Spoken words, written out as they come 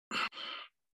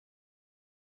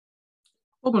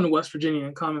Welcome to West Virginia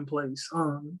and Commonplace.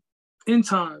 In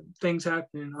time, things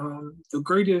happen. The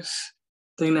greatest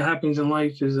thing that happens in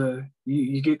life is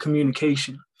you get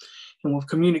communication, and with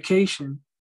communication,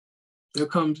 there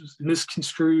comes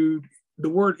misconstrued. The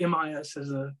word MIS as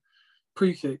a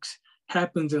prefix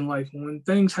happens in life. When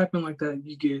things happen like that,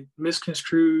 you get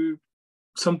misconstrued.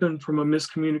 Something from a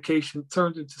miscommunication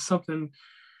turns into something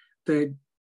that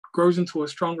grows into a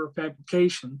stronger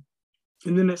fabrication.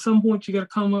 And then at some point, you got to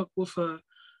come up with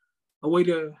a way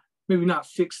to maybe not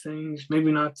fix things,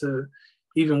 maybe not to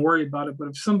even worry about it. But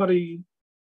if somebody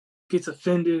gets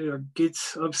offended or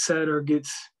gets upset or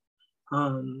gets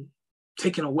um,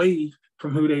 taken away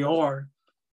from who they are,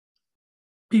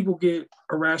 people get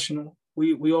irrational.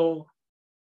 We all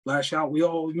lash out. We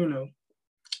all,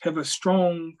 have a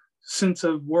strong sense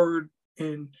of word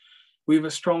and we have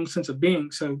a strong sense of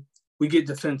being. So we get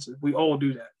defensive. We all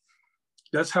do that.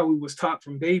 That's how we was taught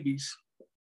from babies.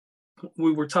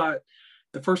 We were taught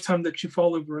the first time that you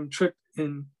fall over and trip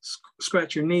and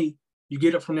scratch your knee, you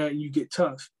get up from that and you get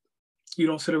tough. You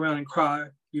don't sit around and cry.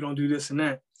 You don't do this and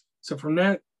that. So from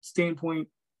that standpoint,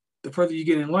 the further you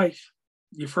get in life,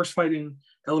 your first fight in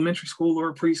elementary school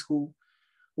or preschool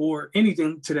or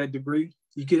anything to that degree,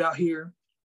 you get out here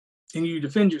and you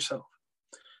defend yourself.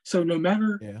 So no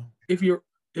matter Yeah. if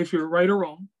you're right or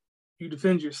wrong, you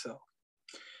defend yourself.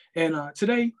 And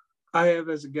today I have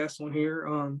as a guest on here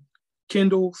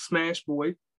Kendall Smash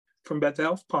Boy from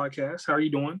Bethel Podcast. How are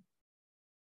you doing?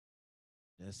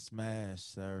 Just smash,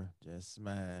 sir. Just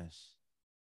smash.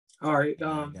 All right.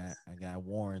 I got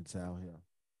warrants out here.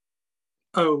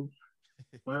 Oh,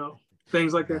 well,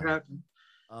 things I like that got 'em. happen.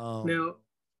 Um, Now,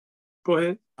 go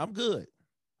ahead. I'm good.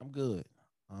 I'm good.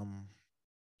 Um,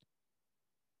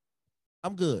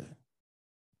 I'm good.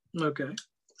 Okay.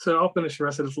 So I'll finish the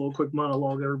rest of this little quick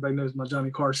monologue. Everybody knows my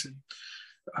Johnny Carson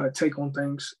take on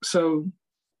things. So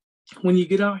when you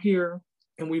get out here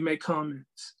and we make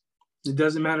comments, it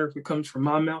doesn't matter if it comes from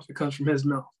my mouth, it comes from his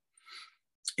mouth.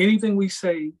 Anything we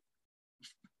say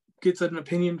gets an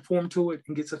opinion formed to it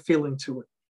and gets a feeling to it.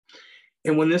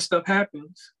 And when this stuff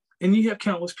happens, and you have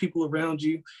countless people around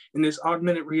you in this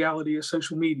augmented reality of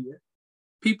social media,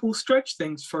 people stretch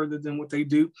things further than what they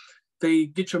do. They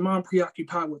get your mind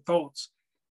preoccupied with thoughts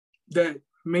that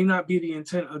may not be the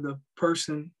intent of the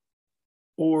person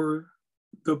or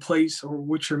the place or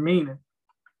what you're meaning.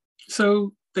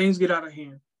 So things get out of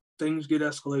hand, things get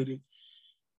escalated,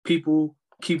 people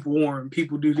keep warm,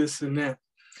 people do this and that.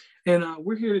 And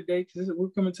we're here today because we're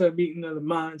coming to a meeting of the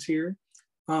minds here.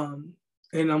 Um,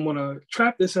 and I'm going to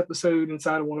trap this episode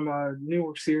inside of one of my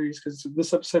newer series because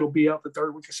this episode will be out the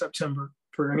third week of September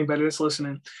for anybody that's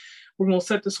listening. We're going to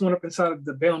set this one up inside of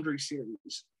the Boundary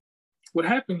series. What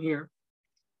happened here,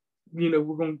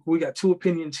 we got two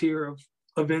opinions here of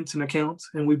events and accounts,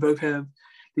 and we both have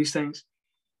these things.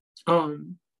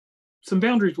 Some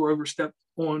boundaries were overstepped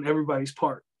on everybody's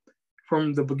part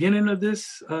from the beginning of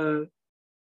this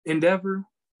endeavor,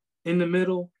 in the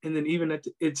middle, and then even at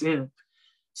its end.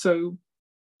 So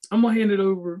I'm gonna hand it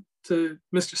over to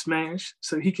Mr. Smash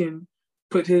so he can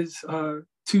put his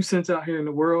 2 cents out here in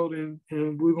the world, and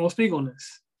we're gonna speak on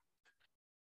this.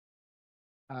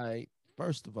 All right.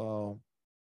 First of all,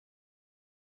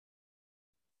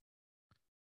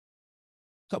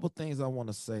 a couple things I want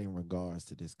to say in regards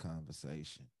to this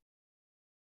conversation.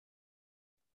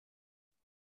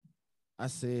 I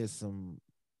said some.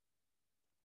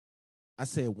 I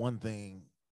said one thing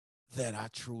that I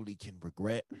truly can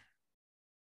regret.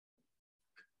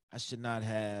 I should not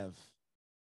have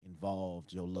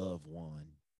involved your loved one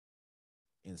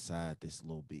inside this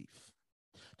little beef.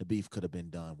 The beef could have been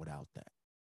done without that.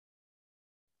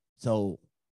 So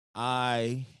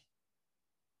I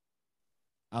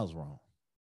I was wrong.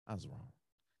 I was wrong.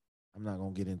 I'm not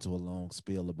gonna get into a long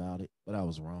spiel about it, but I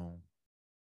was wrong.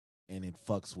 And it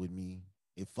fucks with me.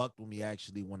 It fucked with me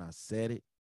actually when I said it.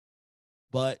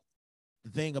 But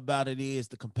the thing about it is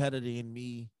the competitor in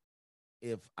me,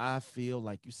 if I feel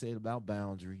like you said about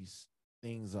boundaries,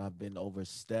 things have been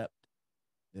overstepped,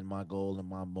 then my goal and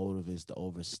my motive is to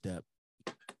overstep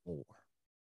more.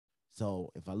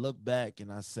 So if I look back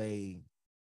and I say,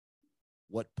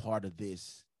 what part of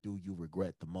this do you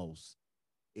regret the most?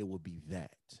 It would be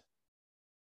that.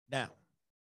 Now,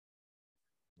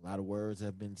 a lot of words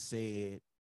have been said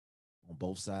on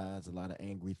both sides. A lot of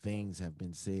angry things have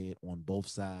been said on both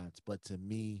sides. But to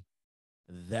me,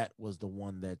 that was the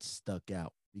one that stuck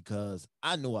out because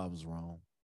I knew I was wrong.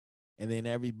 And then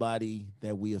everybody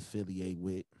that we affiliate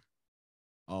with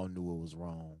all knew it was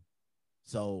wrong.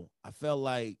 So I felt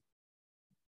like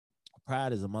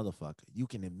pride is a motherfucker. You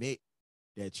can admit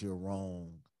that you're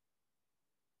wrong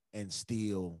and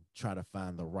still try to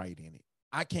find the right in it.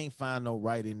 I can't find no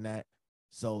right in that.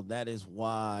 So that is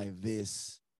why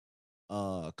this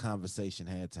conversation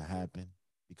had to happen,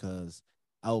 because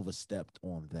I overstepped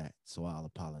on that. So I'll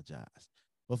apologize.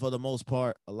 But for the most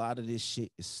part, a lot of this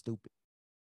shit is stupid.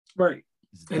 Right.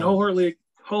 It's And dumb.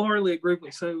 wholeheartedly agree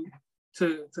with. So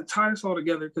to tie this all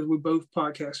together, because we're both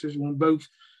podcasters,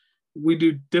 we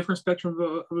do different spectrum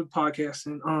of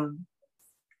podcasting.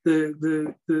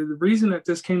 The reason that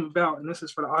this came about, and this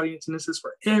is for the audience, and this is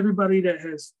for everybody that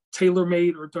has tailor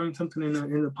made or thrown something in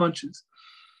the punches.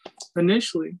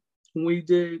 Initially, when we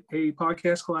did a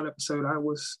podcast collab episode, I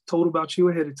was told about you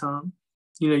ahead of time.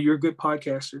 You know, you're a good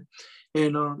podcaster.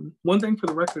 And one thing for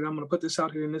the record, I'm going to put this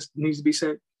out here, and this needs to be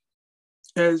said.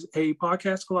 As a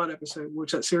podcast collab episode,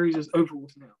 which that series is over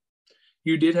with now,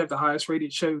 you did have the highest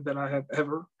rated show that I have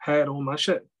ever had on my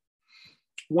show.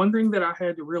 One thing that I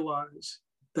had to realize,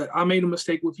 that I made a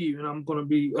mistake with you, and I'm going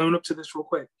to own up to this real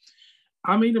quick.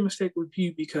 I made a mistake with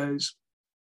you because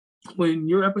when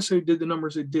your episode did the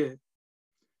numbers it did,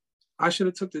 I should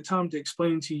have took the time to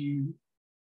explain to you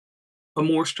a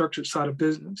more structured side of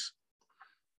business.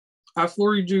 I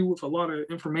flurried you with a lot of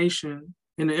information,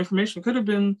 and the information could have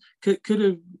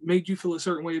made you feel a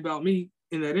certain way about me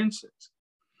in that instance.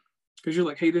 Because you're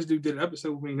like, hey, this dude did an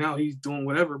episode with me, now he's doing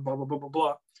whatever, blah, blah, blah, blah,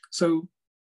 blah. So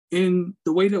in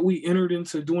the way that we entered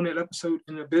into doing that episode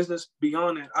in the business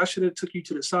beyond that, I should have took you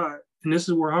to the side. And this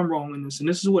is where I'm wrong in this. And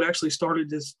this is what actually started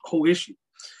this whole issue.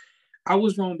 I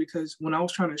was wrong because when I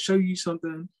was trying to show you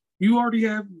something, you already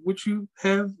have what you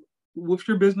have with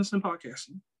your business and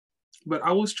podcasting. But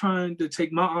I was trying to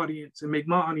take my audience and make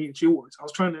my audience yours. I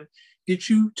was trying to get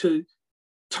you to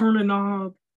turn a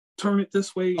knob, turn it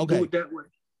this way, and do it that way.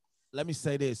 Let me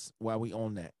say this while we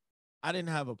on that. I didn't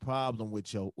have a problem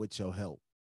with your help.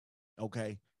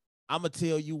 Okay. I'm gonna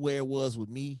tell you where it was with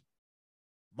me.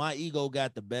 My ego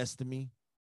got the best of me.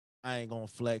 I ain't gonna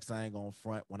flex. I ain't gonna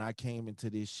front. When I came into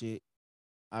this shit,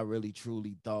 I really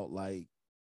truly thought like,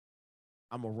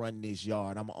 I'm gonna run this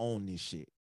yard. I'm gonna own this shit.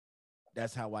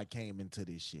 That's how I came into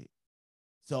this shit.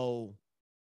 So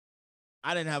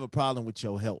I didn't have a problem with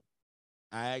your help.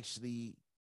 I actually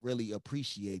really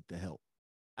appreciate the help.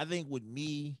 I think with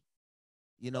me,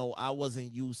 I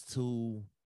wasn't used to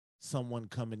someone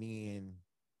coming in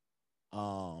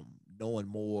knowing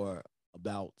more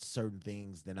about certain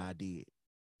things than I did.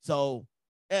 So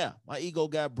yeah, my ego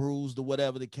got bruised or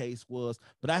whatever the case was,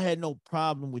 but I had no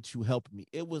problem with you helping me.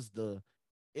 It was the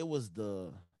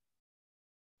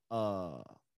uh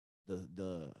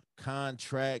the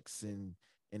contracts and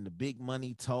the big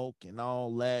money talk and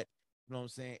all that. You know what I'm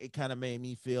saying? It kind of made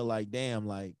me feel like, damn,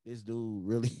 like this dude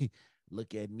really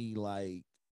look at me like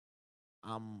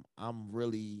I'm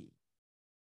really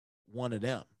one of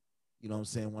them. You know what I'm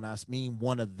saying? When I mean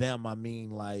one of them, I mean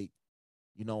like,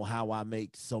 how I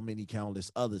make so many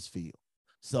countless others feel.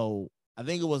 So I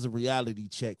think it was a reality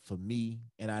check for me,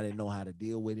 and I didn't know how to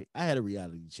deal with it. I had a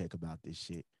reality check about this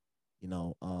shit,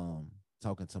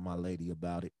 talking to my lady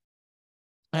about it.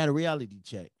 I had a reality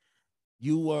check.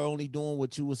 You were only doing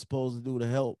what you were supposed to do to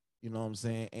help, you know what I'm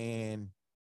saying? And,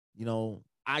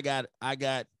 I got,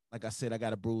 like I said, I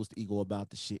got a bruised ego about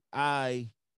the shit. I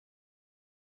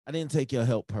didn't take your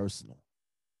help personal.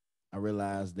 I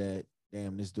realized that,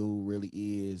 damn, this dude really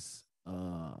is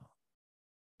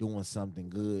doing something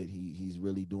good. He's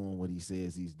really doing what he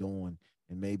says he's doing.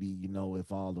 And maybe,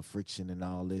 if all the friction and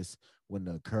all this wouldn't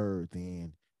have occurred,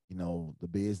 then, the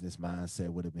business mindset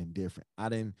would have been different. I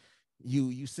didn't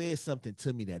you said something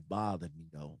to me that bothered me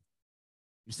though.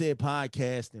 You said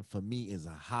podcasting for me is a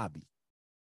hobby.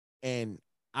 And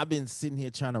I've been sitting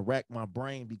here trying to rack my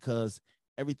brain because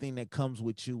everything that comes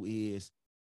with you is,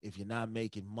 if you're not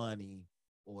making money,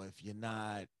 or if you're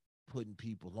not putting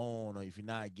people on, or if you're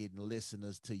not getting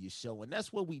listeners to your show. And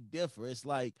that's where we differ. It's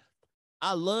like,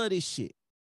 I love this shit.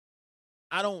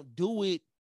 I don't do it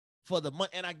for the money.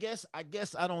 And I guess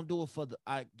I don't do it for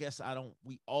I guess I don't,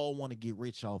 we all want to get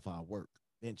rich off our work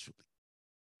eventually.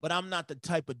 But I'm not the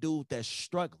type of dude that's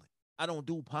struggling. I don't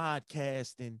do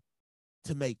podcasting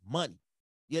to make money.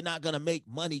 You're not gonna make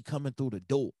money coming through the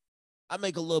door. I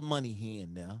make a little money here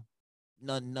and there.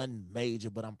 Nothing major,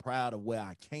 but I'm proud of where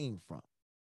I came from.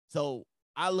 So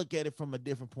I look at it from a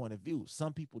different point of view.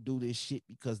 Some people do this shit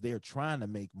because they're trying to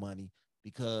make money,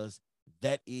 because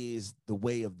that is the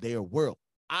way of their world.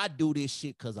 I do this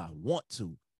shit because I want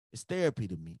to. It's therapy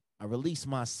to me. I release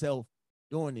myself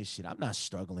doing this shit. I'm not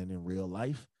struggling in real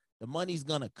life. The money's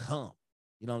gonna come.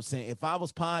 You know what I'm saying? If I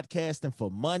was podcasting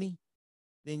for money,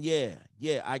 then yeah,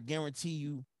 I guarantee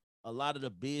you a lot of the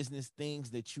business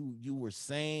things that you were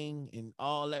saying and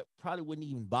all that probably wouldn't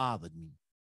even bother me.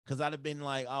 Because I'd have been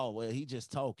like, oh, well, he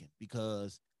just talking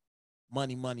because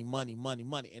money, money, money, money,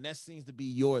 money. And that seems to be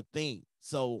your thing.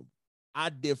 So I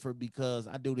differ because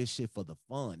I do this shit for the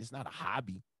fun. It's not a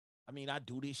hobby. I mean, I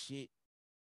do this shit.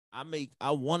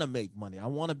 I want to make money. I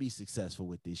want to be successful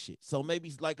with this shit. So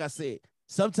maybe, like I said,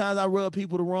 sometimes I rub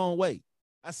people the wrong way.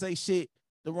 I say shit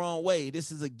the wrong way.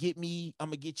 This is a get me, I'm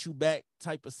going to get you back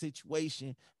type of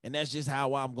situation. And that's just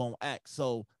how I'm going to act.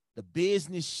 So the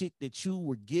business shit that you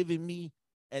were giving me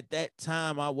at that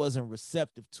time, I wasn't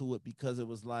receptive to it because it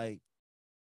was like,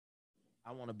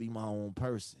 I want to be my own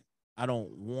person. I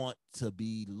don't want to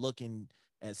be looking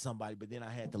at somebody, but then I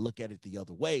had to look at it the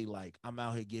other way. Like, I'm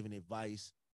out here giving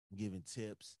advice, giving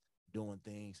tips, doing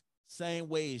things same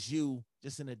way as you,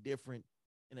 just in a different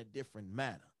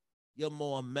manner. You're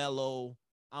more mellow.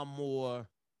 I'm more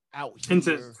out here.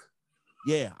 Intense.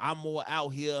 Yeah, I'm more out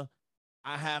here.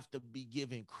 I have to be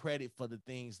given credit for the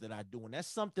things that I do, and that's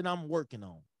something I'm working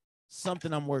on.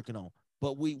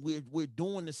 But we're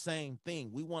doing the same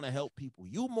thing. We want to help people.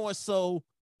 You more so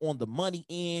on the money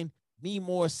end, me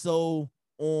more so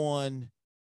on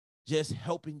just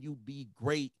helping you be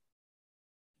great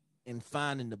and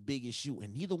finding the biggest you.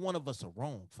 And neither one of us are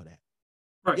wrong for that.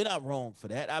 Right. You're not wrong for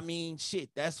that. I mean,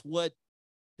 shit, that's what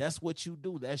you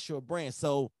do. That's your brand.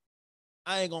 So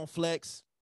I ain't gonna flex.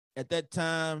 At that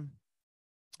time,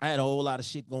 I had a whole lot of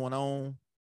shit going on.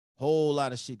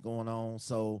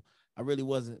 So I really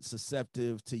wasn't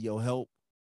susceptible to your help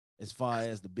as far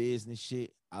as the business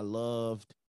shit. I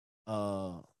loved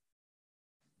the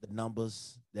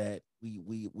numbers that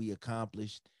we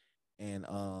accomplished. And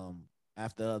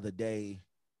after the other day,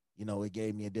 you know, it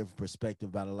gave me a different perspective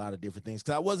about a lot of different things.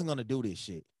 Cause I wasn't gonna do this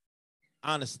shit.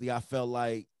 Honestly, I felt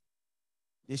like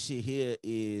this shit here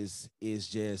is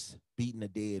just beating a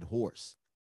dead horse.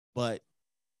 But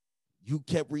you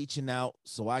kept reaching out,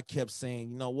 so I kept saying,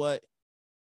 you know what?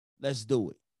 Let's do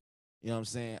it. You know what I'm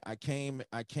saying? I came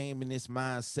in this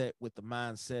mindset with the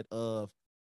mindset of,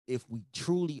 if we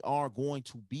truly are going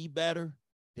to be better,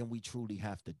 then we truly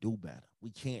have to do better.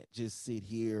 We can't just sit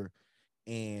here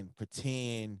and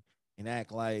pretend and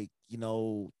act like, you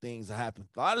know, things are happening.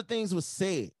 A lot of things were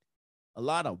said. A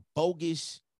lot of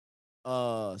bogus,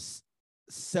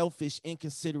 selfish,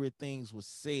 inconsiderate things were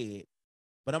said.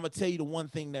 But I'm going to tell you the one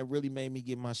thing that really made me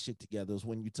get my shit together is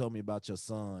when you told me about your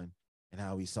son and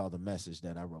how he saw the message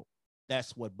that I wrote.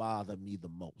 That's what bothered me the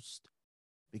most,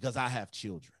 because I have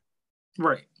children.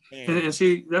 Right. And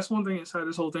see, that's one thing inside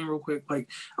this whole thing real quick. Like,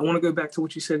 I want to go back to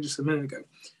what you said just a minute ago.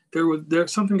 There was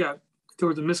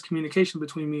a miscommunication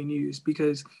between me and you, is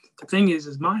because the thing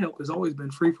is my help has always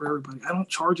been free for everybody. I don't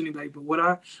charge anybody, but what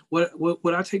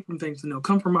I take from things to know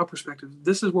come from my perspective.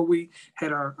 This is where we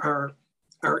had our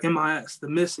MIS, the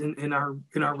miss in our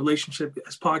relationship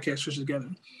as podcasters together.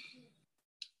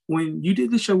 When you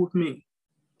did the show with me,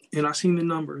 and I seen the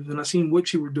numbers and I seen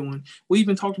what you were doing. We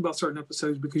even talked about certain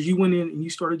episodes because you went in and you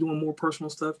started doing more personal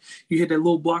stuff. You had that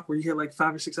little block where you had like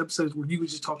 5 or 6 episodes where you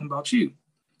was just talking about you,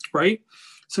 right?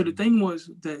 So the thing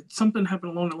was that something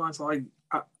happened along the lines of like,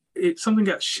 something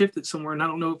got shifted somewhere, and I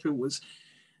don't know if it was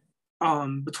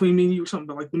between me and you or something,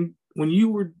 but like when you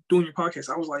were doing your podcast,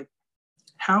 I was like,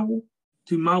 how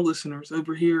do my listeners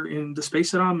over here in the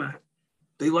space that I'm at,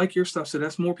 they like your stuff, so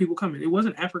that's more people coming. It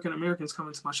wasn't African Americans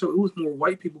coming to my show. It was more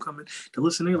white people coming to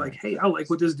listen. They're like, hey, I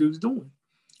like what this dude's doing.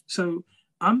 So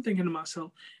I'm thinking to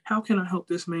myself, how can I help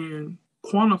this man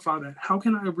quantify that? How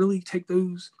can I really take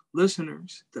those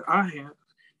listeners that I have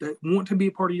that want to be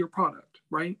a part of your product,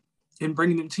 right, and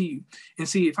bring them to you? And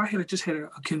see, if I had just had a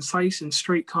concise and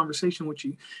straight conversation with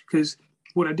you, because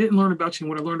what I didn't learn about you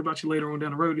and what I learned about you later on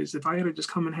down the road is if I had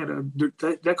just come and had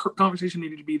that conversation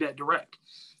needed to be that direct.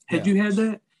 Had you had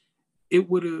that, it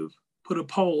would have put a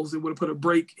pause. It would have put a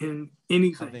break in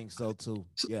anything. I think so too.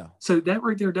 Yeah. So that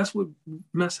right there, that's what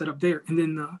messed it up there. And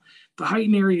then the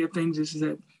heightened area of things is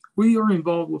that we are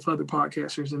involved with other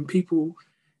podcasters and people.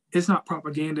 It's not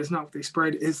propaganda. It's not what they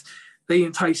spread. It's they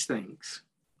entice things,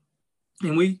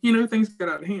 and things get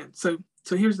out of hand. So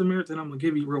here's the merit that I'm gonna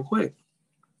give you real quick.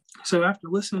 So after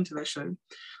listening to that show,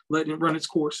 letting it run its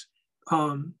course,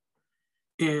 and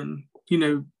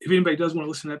if anybody does want to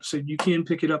listen to the episode, you can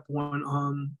pick it up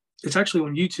on, it's actually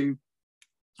on YouTube,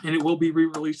 and it will be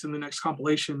re-released in the next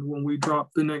compilation when we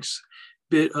drop the next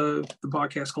bit of the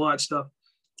Podcast Collide stuff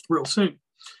real soon.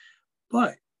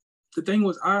 But the thing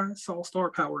was, I saw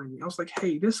star power in you. I was like,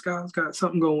 hey, this guy's got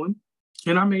something going.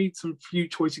 And I made some few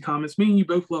choicey comments. Me and you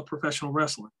both love professional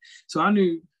wrestling. So I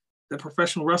knew that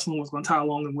professional wrestling was going to tie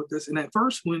along with this. And at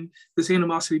first, when this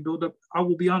animosity built up, I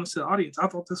will be honest to the audience, I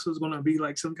thought this was going to be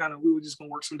like some kind of, we were just going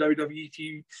to work some WWE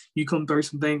feud. You come throw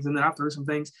some things, and then I throw some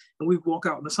things, and we walk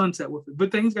out in the sunset with it.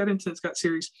 But things got intense, got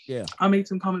serious. Yeah. I made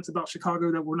some comments about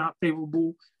Chicago that were not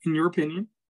favorable, in your opinion.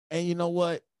 And you know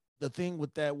what? The thing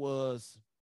with that was,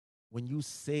 when you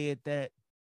said that,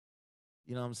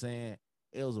 you know what I'm saying?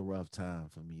 It was a rough time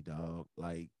for me, dog.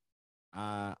 Like,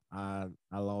 I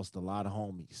lost a lot of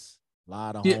homies,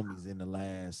 in the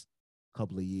last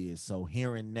couple of years. So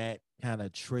hearing that kind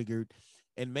of triggered,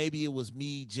 and maybe it was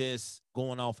me just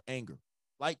going off anger.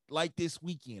 Like this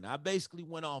weekend, I basically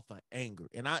went off of anger,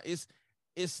 and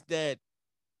it's that,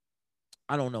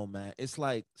 I don't know, man. It's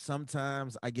like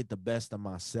sometimes I get the best of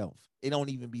myself. It don't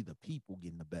even be the people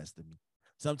getting the best of me.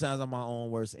 Sometimes I'm my own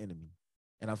worst enemy.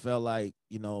 And I felt like,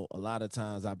 a lot of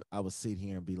times I would sit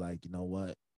here and be like, you know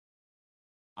what?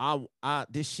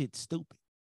 This shit's stupid.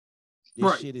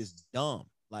 This shit is dumb.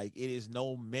 Like, it is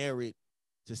no merit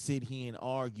to sit here and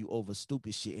argue over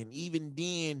stupid shit. And even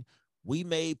then, we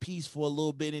made peace for a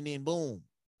little bit, and then boom,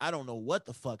 I don't know what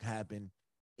the fuck happened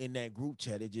in that group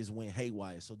chat. It just went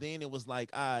haywire. So then it was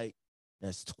like, all right,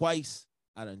 that's twice.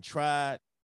 I done tried.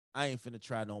 I ain't finna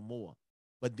try no more.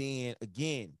 But then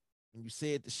again, when you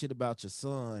said the shit about your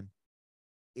son,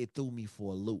 it threw me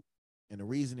for a loop. And the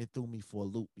reason it threw me for a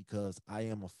loop, because I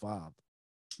am a father.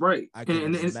 Right. I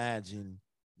can imagine,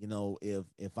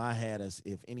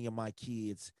 if any of my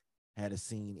kids had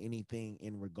seen anything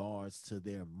in regards to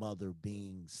their mother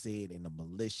being said in a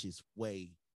malicious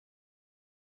way,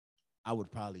 I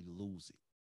would probably lose it.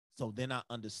 So then I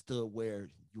understood where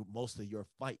most of your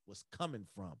fight was coming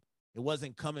from. It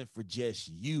wasn't coming for just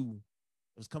you.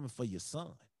 It was coming for your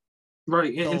son.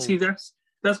 Right. And see, that's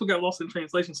what got lost in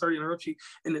translation. Sorry to interrupt you.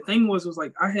 And the thing was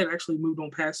like, I had actually moved on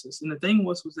past this. And the thing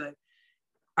was that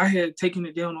I had taken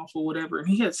it down off or whatever, and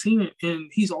he had seen it,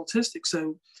 and he's autistic.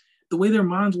 So the way their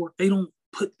minds work, they don't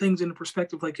put things into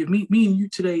perspective. Like, if me and you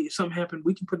today, if something happened,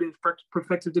 we can put it in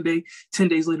perspective today, 10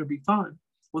 days later, be fine.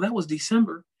 Well, that was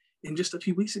December. And just a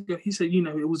few weeks ago, he said,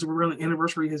 it was around the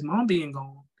anniversary of his mom being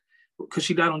gone, because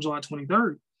she died on July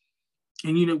 23rd.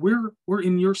 And, we're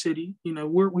in your city, we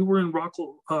were in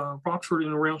Rockford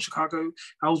and around Chicago.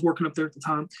 I was working up there at the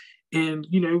time. And,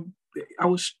 I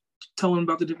was telling him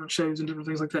about the different shows and different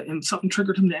things like that. And something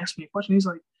triggered him to ask me a question.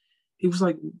 He was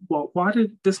like, well, why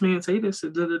did this man say this?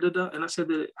 And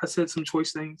I said some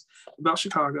choice things about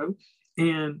Chicago.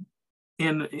 And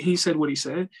he said what he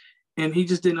said. And he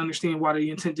just didn't understand why the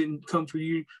intent didn't come for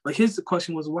you. Like, his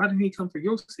question was, why didn't he come for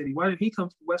your city? Why didn't he come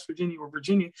for West Virginia or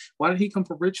Virginia? Why didn't he come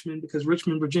for Richmond? Because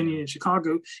Richmond, Virginia, and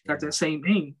Chicago got that same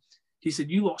name. He said,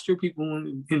 you lost your people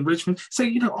in Richmond. So,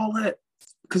 all that.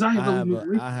 Because I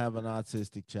have an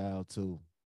autistic child too.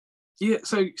 Yeah,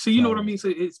 so you know what I mean. So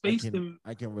it's based in.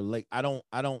 I can relate. I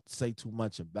don't say too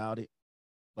much about it,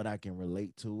 but I can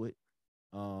relate to it.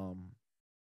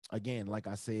 Again, like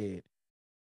I said,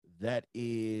 that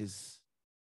is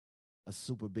a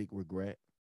super big regret,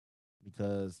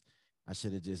 because I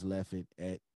should have just left it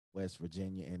at West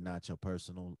Virginia and not your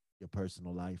personal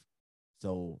life.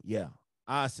 So yeah,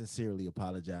 I sincerely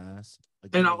apologize.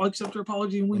 Again, and I'll accept your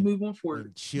apology, and we move on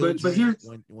forward. But here,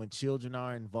 when children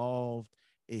are involved,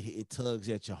 it tugs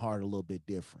at your heart a little bit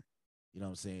different. You know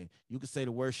what I'm saying? You can say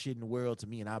the worst shit in the world to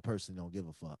me, and I personally don't give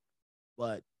a fuck.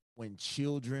 But when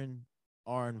children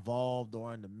are involved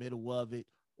or in the middle of it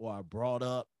or are brought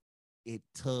up, it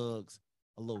tugs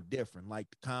a little different. Like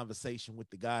the conversation with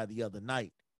the guy the other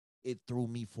night, it threw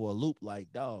me for a loop.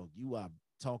 Like, dog, you are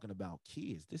talking about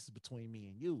kids. This is between me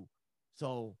and you.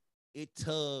 So it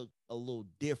tugged a little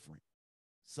different.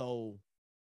 So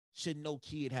should no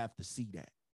kid have to see that?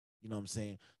 You know what I'm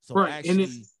saying? So right.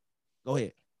 Actually, go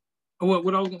ahead.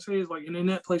 What I was gonna say is, like, and in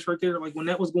that place right there, like when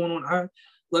that was going on, I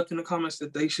left in the comments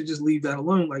that they should just leave that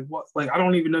alone. Like, what? Like, I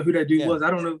don't even know who that dude was. I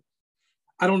don't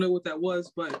know what that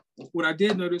was. But what I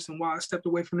did notice, and why I stepped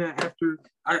away from that after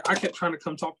I kept trying to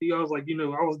come talk to you, I was like, I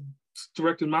was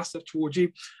directing my stuff towards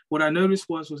you. What I noticed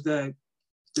was that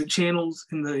the channels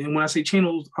and when I say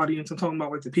channels audience, I'm talking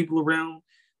about like the people around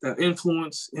that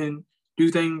influence and do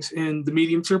things in the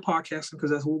medium tier podcasting,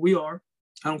 because that's what we are.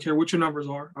 I don't care what your numbers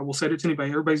are. I will say it to anybody.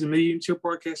 Everybody's a medium tier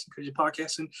podcasting because you're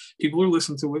podcasting. People are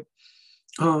listening to it.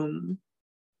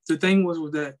 The thing was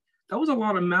that was a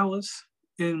lot of malice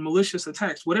and malicious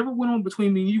attacks. Whatever went on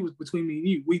between me and you was between me and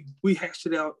you. We hashed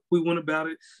it out. We went about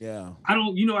it. Yeah. I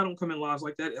don't come in lives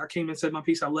like that. I came and said my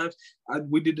piece. I left.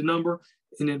 We did the number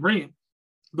and it ran.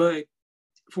 But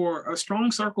for a strong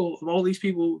circle of all these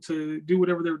people to do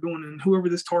whatever they were doing, and whoever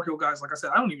this Tar Heel guy is, like I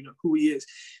said, I don't even know who he is.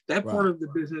 That part of the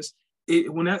business,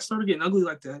 when that started getting ugly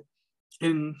like that,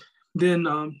 and then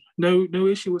no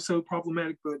issue was so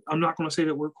problematic. But I'm not going to say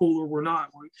that we're cool or we're not.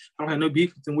 I don't have no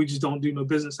beef with them. We just don't do no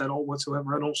business at all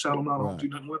whatsoever. I don't shout them out. I don't do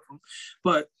nothing with them.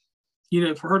 But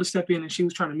for her to step in and she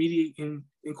was trying to mediate and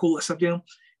cool that stuff down,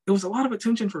 it was a lot of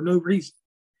attention for no reason.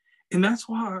 And that's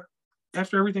why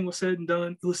after everything was said and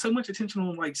done, it was so much attention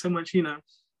on like so much,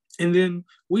 And then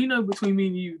we know between me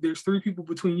and you, there's 3 people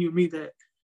between you and me that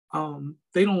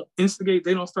they don't instigate,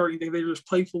 they don't start anything, they're just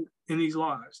playful in these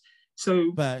lives.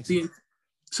 So the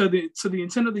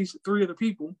intent of these 3 other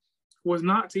people was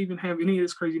not to even have any of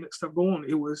this crazy stuff going on.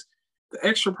 It was the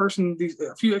extra person,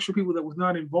 a few extra people that was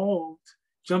not involved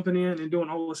jumping in and doing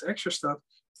all this extra stuff.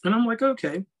 And I'm like,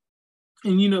 okay.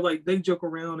 And like they joke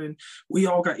around and we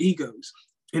all got egos.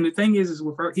 And the thing is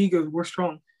with our egos, we're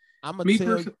strong. I'm gonna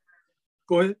tell you,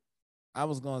 go ahead. I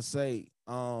was gonna say,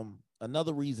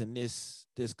 another reason this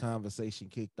conversation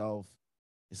kicked off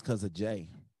is because of Jay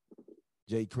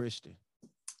Christian.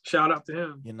 Shout out to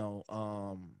him.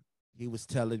 He was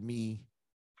telling me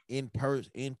in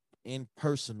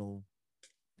personal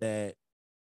that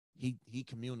he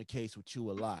communicates with you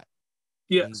a lot.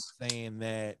 Yes. He's saying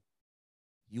that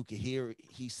you could hear it.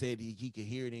 He said he could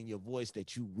hear it in your voice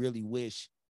that you really wish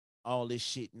all this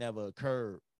shit never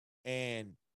occurred.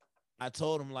 And I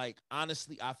told him, like,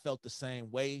 honestly, I felt the same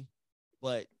way,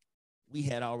 but we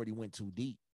had already went too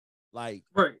deep. Like,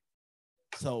 right.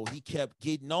 So he kept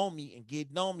getting on me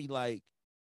like,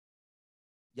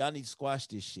 y'all need to squash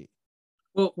this shit.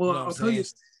 Well, I'll tell you.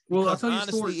 Well, I'll tell you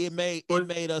honestly, it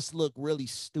made us look really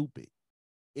stupid.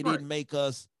 It didn't make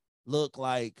us look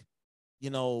like,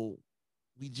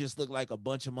 we just look like a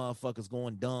bunch of motherfuckers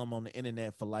going dumb on the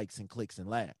internet for likes and clicks and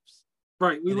laughs.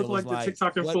 Right. We look like the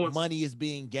TikTok influencers. What money is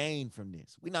being gained from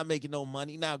this? We're not making no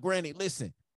money. Now, granted,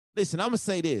 listen, I'm going to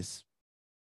say this.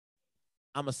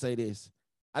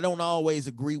 I don't always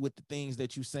agree with the things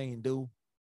that you say and do,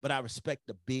 but I respect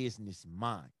the business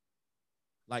mind.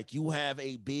 Like, you have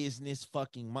a business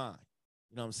fucking mind.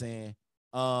 You know what I'm saying?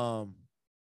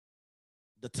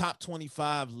 The top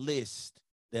 25 list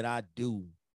that I do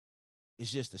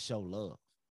is just to show love.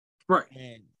 Right.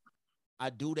 And I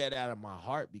do that out of my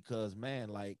heart because, man,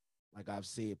 like I've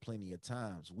said plenty of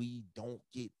times, we don't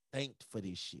get thanked for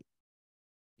this shit.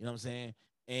 You know what I'm saying?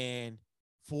 And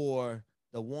for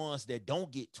the ones that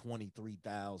don't get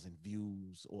 23,000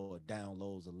 views or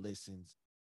downloads or listens,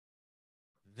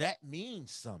 that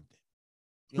means something.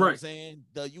 You know what I'm saying?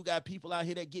 You got people out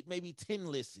here that get maybe 10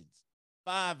 listens,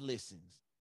 5 listens.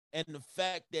 And the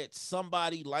fact that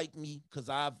somebody like me, because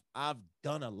I've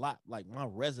done a lot, like my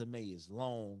resume is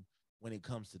long when it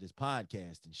comes to this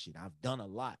podcast and shit. I've done a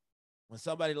lot. When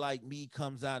somebody like me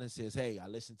comes out and says, hey, I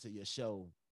listened to your show,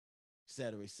 et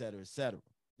cetera, et cetera, et cetera.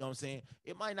 You know what I'm saying?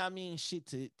 It might not mean shit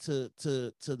to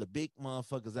the big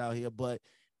motherfuckers out here, but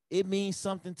it means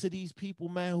something to these people,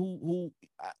 man, who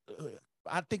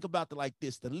I think about it like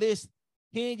this. The list,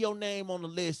 hearing your name on the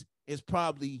list is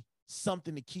probably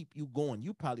something to keep you going.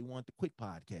 You probably want to quit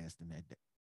podcasting that day.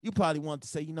 You probably want to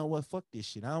say, you know what, fuck this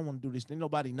shit. I don't want to do this. Ain't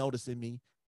nobody noticing me.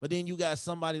 But then you got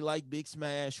somebody like Big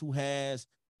Smash who has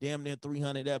damn near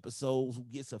 300 episodes, who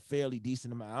gets a fairly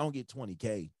decent amount. I don't get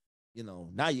 20K,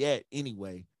 not yet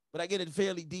anyway. But I get a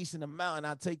fairly decent amount, and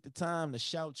I take the time to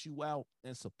shout you out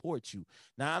and support you.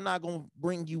 Now, I'm not going to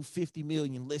bring you 50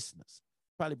 million listeners.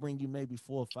 Probably bring you maybe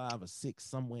 4 or 5 or 6,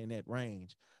 somewhere in that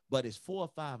range. But it's 4 or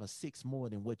 5 or 6 more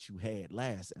than what you had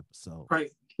last episode.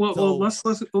 Right. Well, let's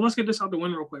get this out the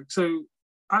window real quick. So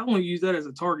I only use that as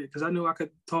a target because I knew I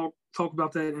could talk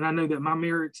about that, and I know that my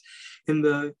merits in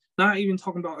the not even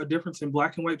talking about a difference in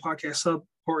black and white podcast sub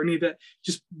or any of that,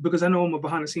 just because I know I'm a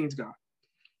behind the scenes guy.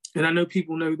 And I know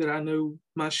people know that I know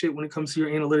my shit when it comes to your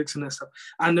analytics and that stuff.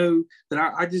 I know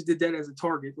that I just did that as a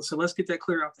target. So let's get that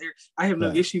clear out there. I have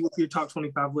no issue with your top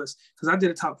 25 list because I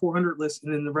did a top 400 list.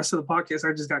 And then the rest of the podcast,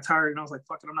 I just got tired. And I was like,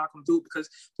 fuck it, I'm not going to do it because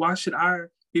why should I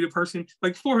be the person?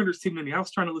 Like 400 is too many. I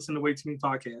was trying to listen to way too many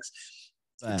podcasts.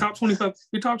 Your top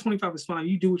 25 is fine.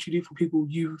 You do what you do for people.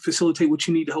 You facilitate what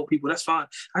you need to help people. That's fine.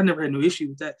 I never had no issue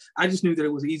with that. I just knew that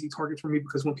it was an easy target for me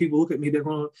because when people look at me, they're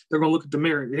gonna look at the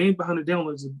merit. It ain't behind the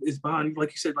downloads. It's behind,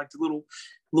 like you said, like the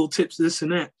little tips, this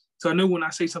and that. So I know when I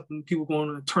say something, people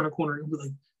going to turn a corner and be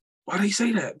like, "Why do you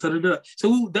say that?" Da, da, da.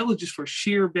 So that was just for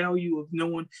sheer value of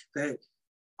knowing that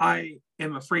I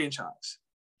am a franchise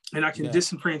and I can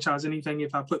disenfranchise anything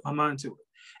if I put my mind to it.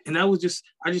 And that was just,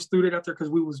 I just threw that out there because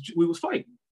we was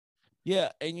fighting. Yeah,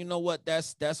 and you know what?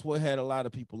 That's what had a lot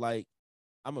of people like.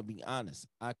 I'm gonna be honest.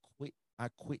 I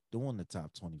quit doing the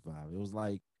top 25. It was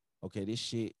like, okay, this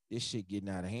shit getting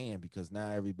out of hand because now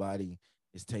everybody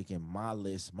is taking my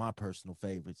list, my personal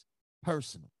favorites,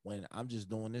 personal. When I'm just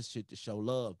doing this shit to show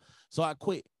love. So I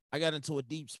quit. I got into a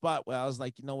deep spot where I was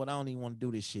like, you know what? I don't even want to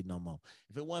do this shit no more.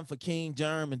 If it wasn't for King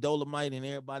Germ and Dolomite and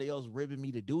everybody else ribbing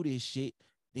me to do this shit,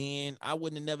 then I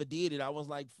wouldn't have never did it. I was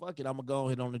like, fuck it, I'm gonna go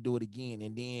ahead on and do it again.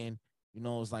 And then, you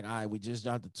know, it's like, all right, we just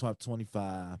dropped the top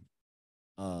 25.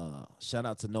 Shout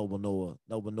out to Noble Noah.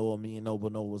 Noble Noah, me and Noble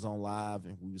Noah was on live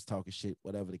and we was talking shit,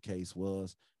 whatever the case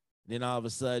was. Then all of a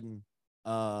sudden,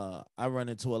 I run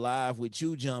into a live with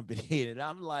you jumping in, and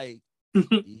I'm like,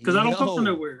 because I don't come from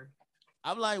nowhere.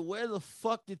 I'm like, where the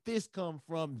fuck did this come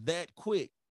from that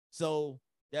quick? So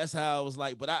that's how I was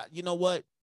like, but you know what?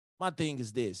 My thing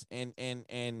is this, and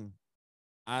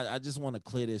I just want to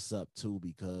clear this up too,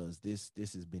 because this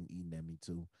has been eating at me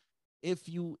too. If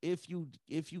you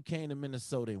came to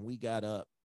Minnesota and we got up,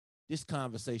 this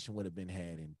conversation would have been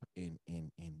had in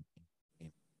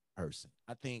person.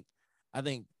 I think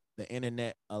the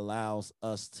internet allows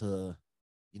us to,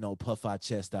 you know, puff our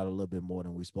chest out a little bit more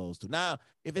than we're supposed to. Now,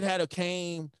 if it had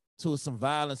came to some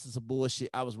violence and some bullshit,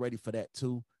 I was ready for that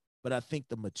too. But I think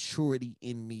the maturity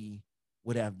in me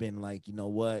would have been like, you know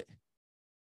what?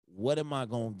 What am I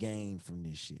gonna gain from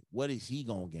this shit? What is he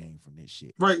gonna gain from this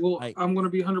shit? Right. Well, like, I'm gonna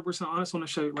be 100% honest on the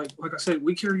show. Like I said,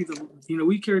 we carried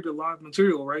the live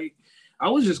material, right? I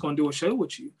was just gonna do a show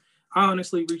with you. I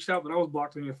honestly reached out, but I was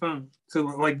blocked on your phone. So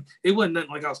like, it wasn't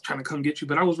nothing like I was trying to come get you,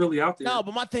 but I was really out there. No,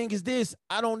 but my thing is this: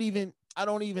 I don't even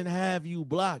have you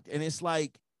blocked, and it's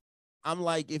like, I'm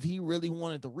like, if he really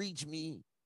wanted to reach me,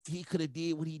 he could have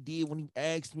did what he did when he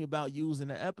asked me about using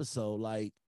the episode.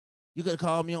 Like, you could have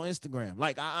called me on Instagram.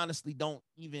 Like, I honestly don't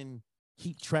even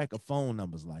keep track of phone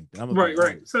numbers like that.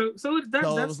 Right. So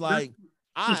it was like,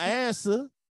 I answer.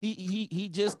 He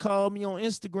just called me on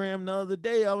Instagram the other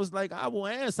day. I was like, I will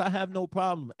answer. I have no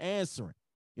problem answering.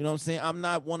 You know what I'm saying? I'm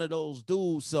not one of those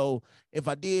dudes. So if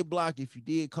I did block, if you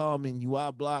did call me and you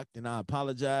are blocked, then I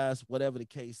apologize, whatever the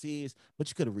case is. But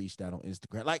you could have reached out on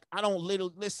Instagram. Like, I don't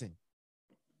listen.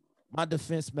 My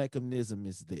defense mechanism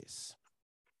is this.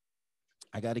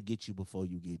 I got to get you before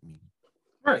you get me.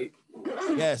 Right.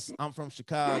 Yes, I'm from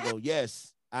Chicago.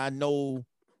 Yes, I know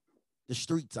the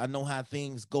streets. I know how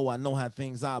things go. I know how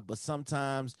things are. But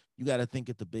sometimes you got to think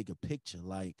at the bigger picture.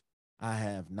 Like, I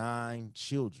have 9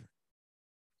 children.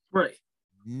 Right.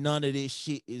 None of this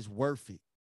shit is worth it.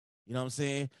 You know what I'm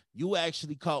saying? You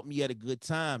actually caught me at a good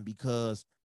time, because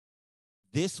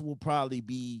this will probably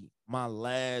be my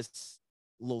last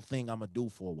little thing I'm going to do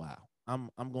for a while. I'm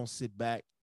going to sit back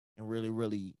and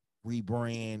really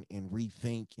rebrand and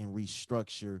rethink and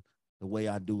restructure the way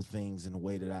I do things and the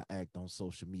way that I act on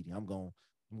social media. I'm going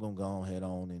to go ahead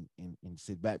on and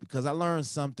sit back, because I learned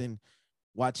something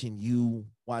watching you,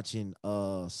 watching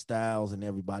Styles and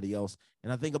everybody else.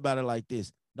 And I think about it like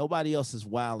this: nobody else is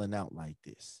wilding out like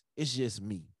this. It's just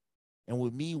me. And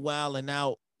with me wilding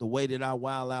out the way that I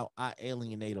wild out, I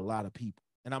alienate a lot of people.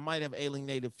 And I might have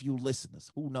alienated a few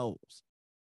listeners. Who knows?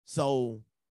 So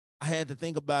I had to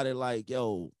think about it like,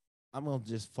 yo, I'm going to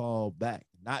just fall back.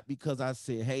 Not because I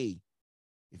said, hey,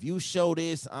 if you show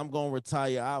this, I'm going to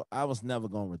retire. I was never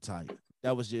going to retire.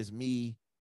 That was just me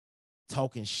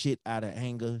talking shit out of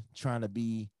anger, trying to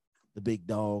be the big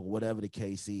dog, whatever the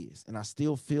case is. And I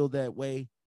still feel that way.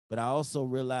 But I also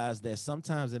realize that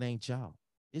sometimes it ain't y'all.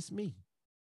 It's me.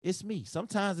 It's me.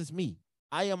 Sometimes it's me.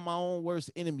 I am my own worst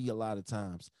enemy a lot of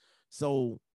times.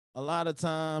 So a lot of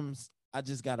times I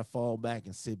just got to fall back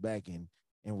and sit back and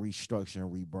restructure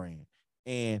and rebrand.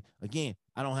 And again,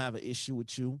 I don't have an issue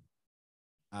with you.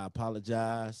 I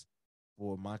apologize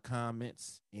for my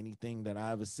comments, anything that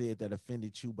I ever said that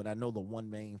offended you, but I know the one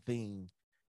main thing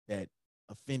that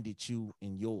offended you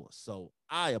in yours. So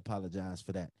I apologize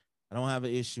for that. I don't have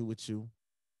an issue with you.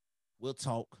 We'll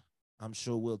talk. I'm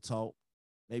sure we'll talk.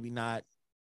 Maybe not,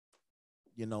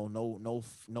 you know,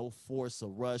 no force or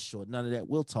rush or none of that.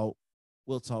 We'll talk.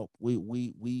 We'll talk.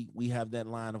 We have that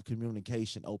line of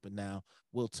communication open now.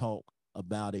 We'll talk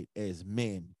about it as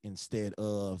men instead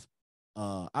of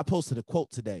I posted a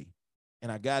quote today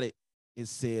and I got it. It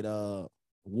said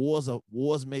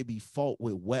wars may be fought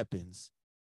with weapons,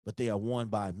 but they are won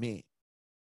by men.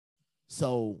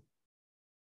 So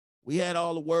we had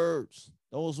all the words.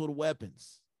 Those were the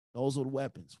weapons. Those were the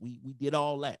weapons. We did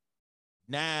all that.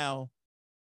 Now,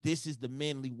 this is the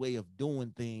manly way of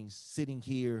doing things, sitting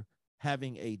here,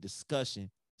 having a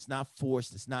discussion. It's not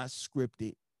forced. It's not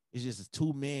scripted. It's just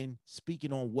 2 men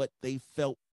speaking on what they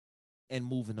felt and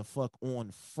moving the fuck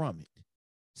on from it.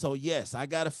 So, yes, I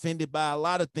got offended by a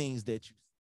lot of things that you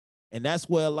said. And that's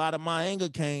where a lot of my anger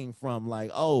came from.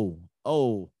 Like,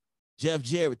 Jeff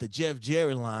Jarrett, the Jeff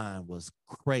Jarrett line was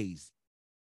crazy.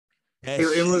 That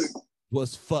shit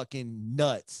was fucking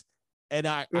nuts. And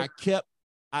I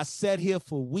sat here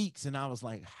for weeks and I was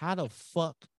like, how the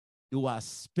fuck do I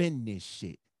spend this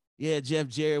shit? Yeah, Jeff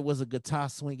Jarrett was a guitar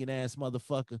swinging ass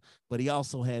motherfucker, but he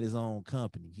also had his own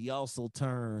company. He also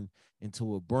turned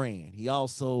into a brand.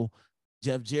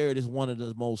 Jeff Jarrett is one of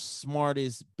the most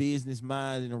smartest business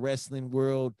minds in the wrestling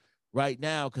world right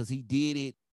now because he did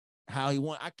it how he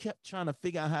want. I kept trying to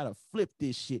figure out how to flip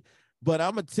this shit, but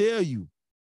I'm gonna tell you,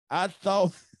 I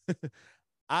thought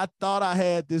I thought I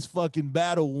had this fucking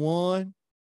battle won,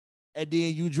 and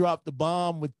then you dropped the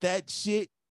bomb with that shit,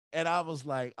 and I was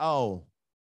like, oh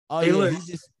Hey, yeah, look.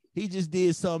 he just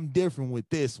did something different with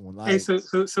this one. Hey, Like,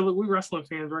 so look, we wrestling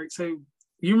fans, right? So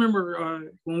you remember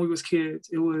when we was kids?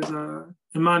 It was,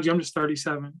 and mind you, I'm just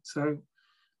 37. So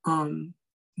when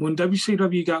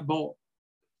WCW got bought,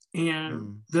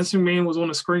 and Vince McMahon was on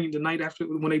the screen the night after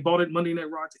when they bought it, Monday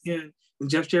Night Raw to end, and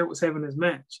Jeff Jarrett was having his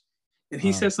match, and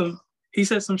he said some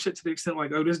shit to the extent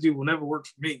like, "Oh, this dude will never work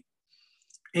for me."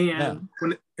 And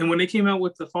when they came out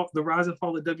with the rise and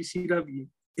fall of WCW,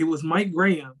 it was Mike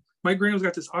Graham. Mike Graham's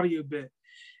got this audio bit,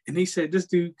 and he said this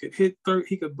dude could hit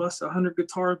he could bust 100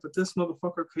 guitars, but this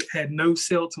motherfucker had no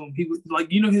sell to him. He was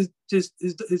like,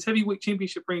 his heavyweight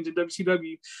championship reigns in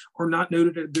WCW are not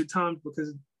noted at good times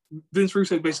because Vince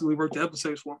Russo basically wrote the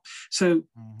episodes for him. So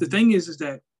the thing is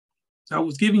that I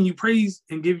was giving you praise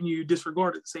and giving you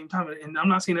disregard at the same time. And I'm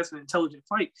not saying that's an intelligent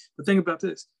fight, but think about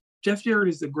this. Jeff Jarrett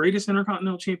is the greatest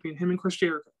Intercontinental Champion, him and Chris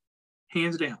Jericho,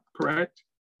 hands down, correct?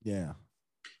 Yeah.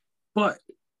 But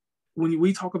when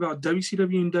we talk about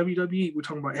WCW and WWE, we're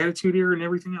talking about Attitude Era and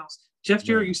everything else. Jeff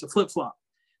Jarrett used to flip-flop.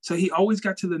 So he always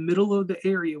got to the middle of the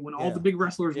area when all the big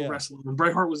wrestlers were wrestling, when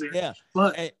Bret Hart was there. Yeah.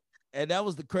 But and that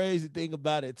was the crazy thing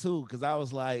about it too, because I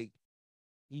was like,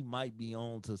 he might be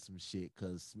on to some shit,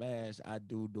 because Smash, I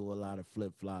do a lot of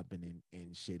flip-flopping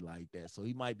and shit like that. So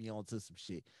he might be on to some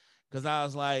shit. Because I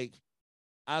was like,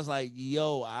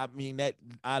 yo, I mean, that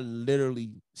I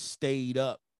literally stayed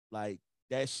up. Like,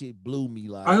 that shit blew me.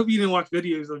 Like, I hope you didn't watch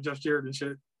videos of Jeff Jarrett and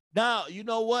shit. No, you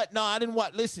know what? No, I didn't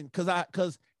watch. Listen, because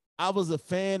I was a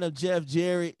fan of Jeff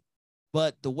Jarrett,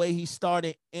 but the way he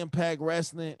started Impact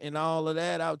Wrestling and all of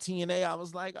that out TNA, I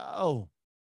was like, oh.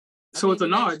 So it's a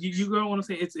nod. You don't want to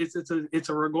say it's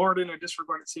a regard and a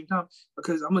disregard at the same time,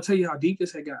 because I'm gonna tell you how deep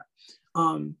this had got.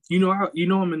 You know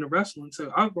I'm into wrestling,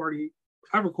 so I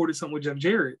recorded something with Jeff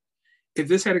Jarrett. If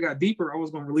this had got deeper, I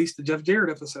was gonna release the Jeff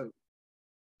Jarrett episode.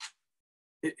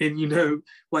 And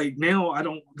like now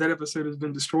that episode has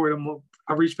been destroyed.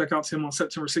 I reached back out to him on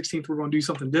September 16th. We're gonna do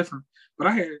something different.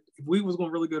 But if we was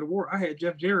gonna really go to war, I had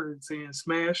Jeff Jarrett saying,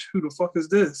 "Smash, who the fuck is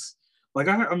this?" Like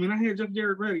I had Jeff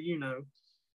Jarrett ready,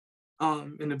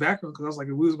 in the background, because I was like,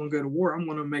 if we was gonna go to war, I'm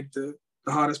gonna make the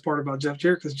hottest part about Jeff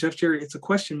Jarrett, because Jeff Jarrett, it's a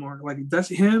question mark. Like that's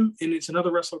him, and it's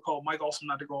another wrestler called Mike Awesome,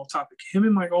 not to go off topic. Him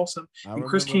and Mike Awesome and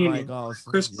Chris Canyon.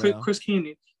 Chris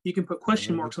Canyon, you can put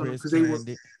question marks on them because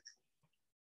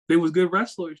they was good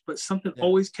wrestlers, but something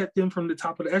always kept them from the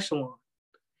top of the echelon.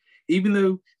 Even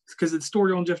though, because the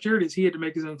story on Jeff Jarrett is he had to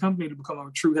make his own company to become a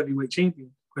true heavyweight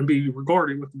champion and be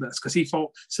regarded with the best, because he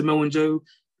fought Samoa Joe,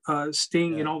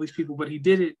 Sting, and all these people, but he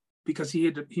did it because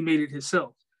he made it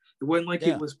himself. It wasn't like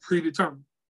it was predetermined.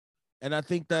 And I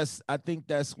think that's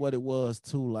what it was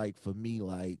too. Like for me,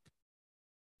 like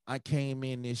I came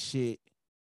in this shit,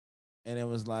 and it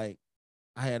was like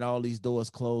I had all these doors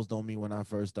closed on me when I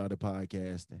first started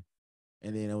podcasting,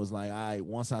 and then it was like, all right,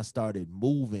 once I started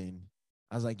moving,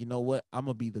 I was like, you know what? I'm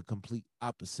gonna be the complete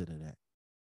opposite of that.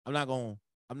 I'm not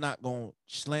gonna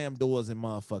slam doors in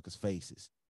motherfuckers' faces,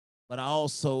 but I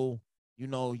also,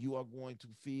 you are going to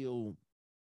feel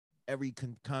every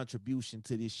contribution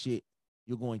to this shit.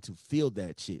 You're going to feel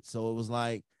that shit. So it was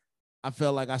like, I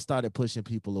felt like I started pushing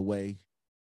people away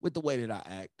with the way that I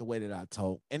act, the way that I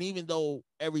talk. And even though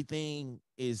everything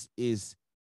is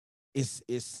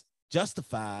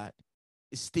justified,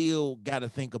 it's still got to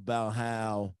think about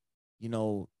how,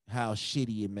 how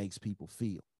shitty it makes people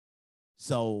feel.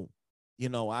 So,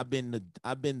 I've been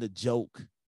the joke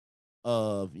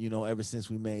of, ever since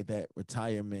we made that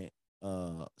retirement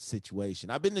situation.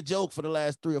 I've been the joke for the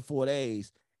last 3 or 4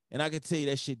 days, and I can tell you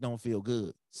that shit don't feel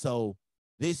good. So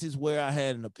this is where I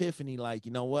had an epiphany, like,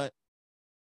 you know what?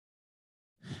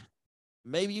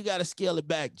 Maybe you got to scale it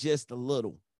back just a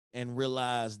little and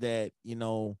realize that,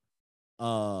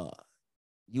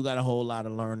 you got a whole lot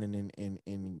of learning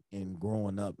and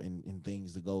growing up and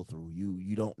things to go through.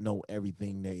 You don't know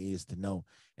everything there is to know.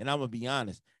 And I'm going to be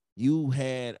honest, you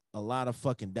had a lot of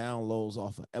fucking downloads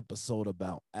off an episode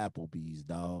about Applebee's,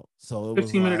 dog. So it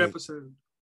was 15-minute episode.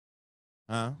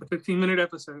 Huh? A 15-minute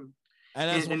episode. And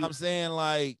that's what I'm saying.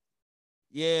 Like,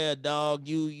 yeah, dog,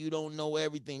 you don't know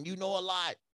everything. You know a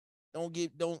lot.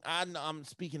 I'm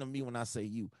speaking of me when I say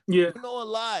you. Yeah. You know a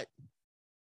lot.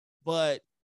 but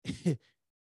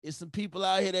it's some people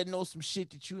out here that know some shit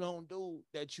that you don't do,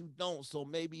 that you don't. So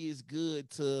maybe it's good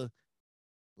to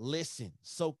listen,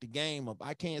 soak the game up.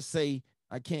 I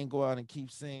can't go out and keep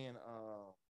saying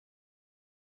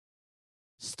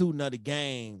student of the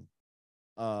game,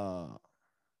 uh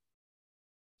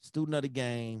student of the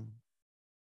game,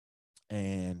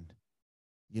 and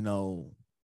you know,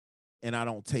 and I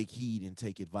don't take heed and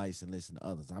take advice and listen to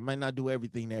others. I might not do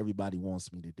everything that everybody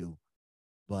wants me to do,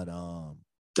 but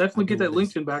definitely get that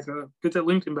LinkedIn back up. Get that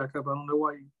LinkedIn back up. I don't know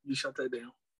why you shut that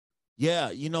down. Yeah,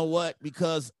 you know what?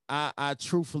 Because I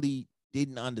truthfully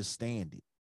didn't understand it.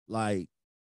 Like,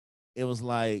 it was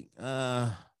like,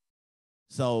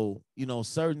 so, you know,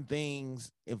 certain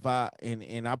things, if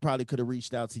and I probably could have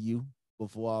reached out to you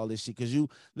before all this shit. Cause you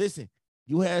listen,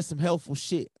 you had some helpful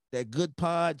shit, that good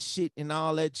pod shit and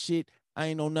all that shit. I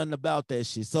ain't know nothing about that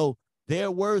shit. So there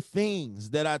were things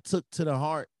that I took to the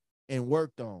heart and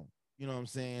worked on. You know what I'm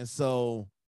saying? So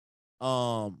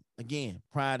again,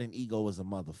 pride and ego is a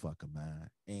motherfucker, man.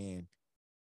 And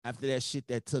after that shit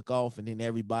that took off, and then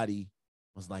everybody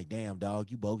was like, damn, dog,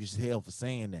 you bogus as hell for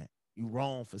saying that. You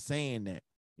wrong for saying that.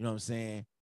 You know what I'm saying?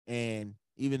 And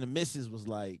even the missus was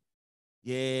like,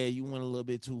 yeah, you went a little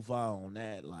bit too far on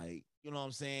that. Like, you know what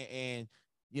I'm saying? And,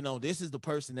 you know, this is the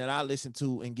person that I listen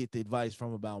to and get the advice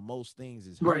from about most things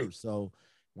is her. Right. So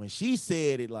when she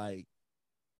said it, like,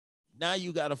 now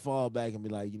you got to fall back and be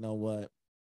like, you know what?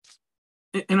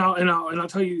 And I'll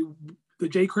tell you the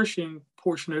Jay Christian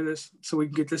portion of this, so we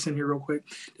can get this in here real quick.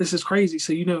 This is crazy.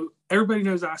 So, you know, everybody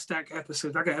knows I stack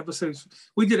episodes. I got episodes.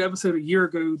 We did an episode a year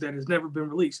ago that has never been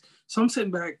released. So I'm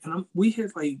sitting back and we had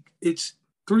like, it's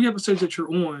 3 episodes that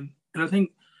you're on. And I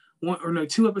think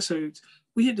 2 episodes.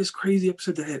 We had this crazy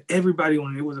episode that had everybody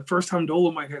on it. It was the first time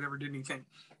Dolomite had ever did anything.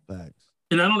 Thanks.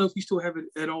 And I don't know if you still have it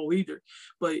at all either.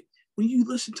 But when you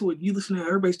listen to it, you listen to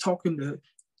everybody's talking to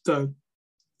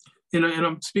and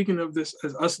I'm speaking of this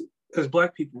as us as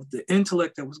Black people, the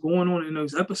intellect that was going on in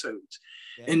those episodes.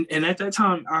 Yeah. And at that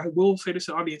time, I will say this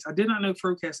to the audience, I did not know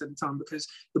Frocast at the time, because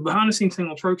the behind the scenes thing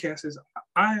on Frocast is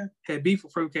I had beef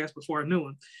with Frocast before I knew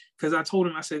him, because I told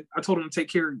him to take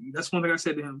care of you. That's one thing I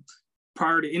said to him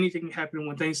prior to anything happening.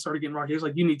 When things started getting rocky, he was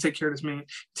like, you need to take care of this man.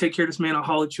 Take care of this man. I'll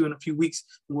holler at you in a few weeks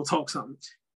and we'll talk something.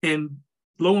 And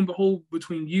lo and behold,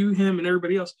 between you, him, and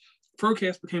everybody else,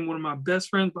 Frocast became one of my best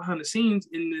friends behind the scenes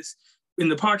in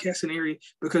the podcasting area,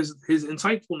 because his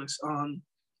insightfulness.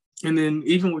 And then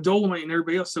even with Dolomite and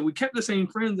everybody else, so we kept the same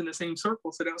friends in the same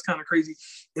circle. So that was kind of crazy.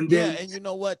 And then, yeah, and you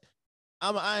know what?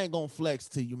 I ain't gonna flex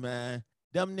to you, man.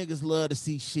 Them niggas love to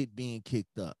see shit being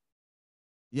kicked up.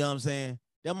 You know what I'm saying?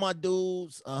 Them my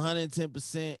dudes,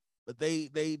 110%, but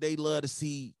they love to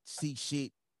see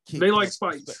shit kicked they up. Like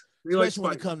spice. Especially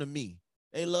when it come to me.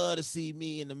 They love to see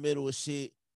me in the middle of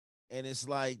shit. And it's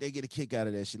like they get a kick out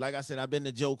of that shit. Like I said, I've been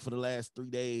the joke for the last 3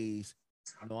 days.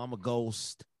 You know, I'm a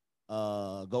ghost,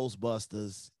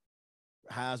 Ghostbusters,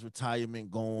 how's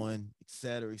retirement going, et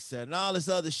cetera, and all this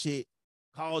other shit.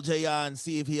 Call JR and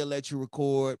see if he'll let you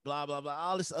record, blah, blah, blah,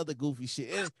 all this other goofy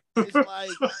shit.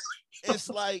 It's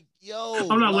like, yo.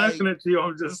 I'm not laughing at you.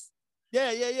 I'm just.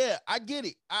 Yeah. I get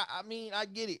it. I mean, I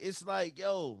get it. It's like,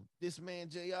 yo, this man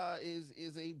JR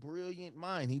is a brilliant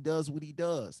mind. He does what he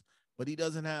does. But he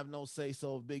doesn't have no say.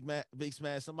 So Big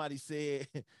Smash, somebody said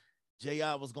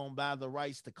JR was gonna buy the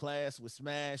rights to Class with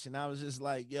Smash, and I was just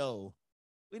like, yo,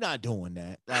 we're not doing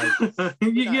that. Like,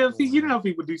 you know how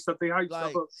people do something. How you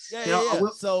like, up. Yeah.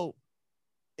 So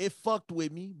it fucked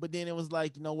with me, but then it was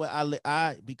like, you know what?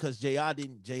 I because JR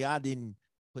didn't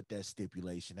put that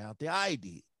stipulation out there. I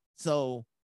did. So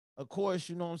of course,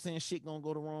 you know what I'm saying, shit gonna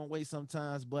go the wrong way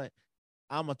sometimes, but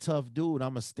I'm a tough dude.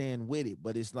 I'm going to stand with it.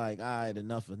 But it's like, all right,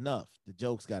 enough. The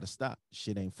jokes got to stop. The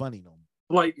shit ain't funny no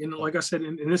more. Like I said,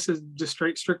 and this is just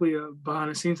strictly a behind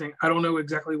the scenes thing. I don't know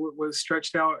exactly what was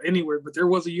stretched out anywhere, but there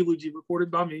was a eulogy recorded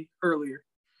by me earlier.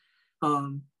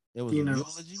 It was a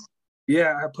eulogy?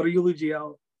 Yeah, I put a eulogy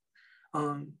out.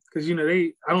 Because, you know,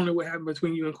 I don't know what happened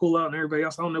between you and Cool Out and everybody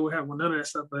else. I don't know what happened with none of that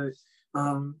stuff, but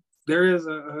there is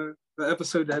a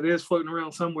episode that is floating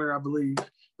around somewhere, I believe.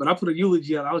 But I put a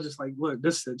eulogy out. I was just like, look,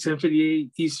 this is at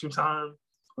 10:58 Eastern time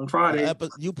on Friday.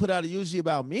 You put out a eulogy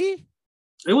about me?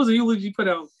 It was a eulogy put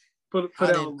out.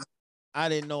 I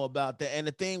didn't know about that. And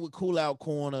the thing with Cool Out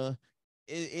Corner,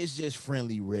 it's just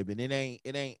friendly ribbon. It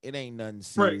ain't nothing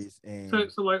serious. Right.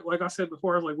 And so like I said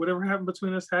before, I was like, whatever happened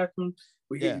between us happened.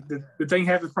 The thing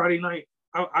happened Friday night.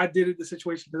 I did it the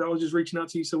situation because I was just reaching out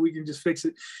to you so we can just fix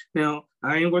it. Now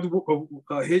I ain't going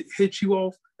to hit you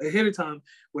off ahead of time.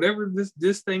 Whatever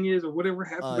this thing is or whatever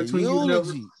happened between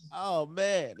eulogy. you. Oh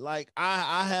man, like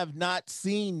I have not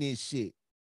seen this shit.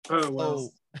 Oh wow. So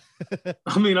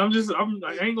I mean, I ain't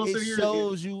gonna It sit here.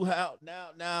 shows you how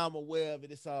now I'm aware of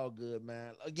it. It's all good,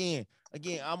 man. Again,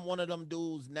 I'm one of them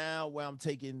dudes now where I'm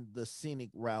taking the scenic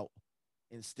route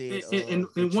instead of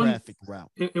the traffic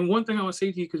route. And one thing I want to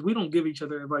say to you, because we don't give each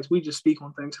other advice, we just speak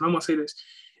on things. And I'm gonna say this: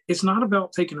 it's not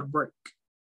about taking a break.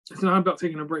 It's not about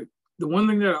taking a break. The one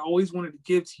thing that I always wanted to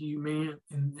give to you, man,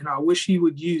 and I wish you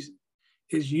would use it,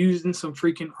 is using some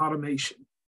freaking automation.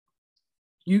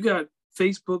 You got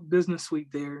Facebook Business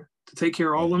Suite there to take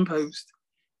care of all them posts.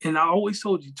 And I always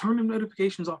told you, turn them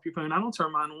notifications off your phone. I don't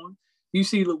turn mine on. You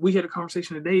see, look, we had a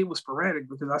conversation today. It was sporadic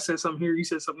because I said something here, you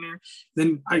said something there.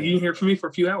 Then you didn't hear from me for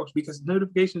a few hours because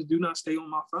notifications do not stay on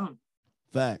my phone.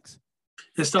 Facts.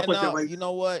 And stuff like that. Like, you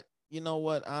know what?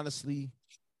 Honestly,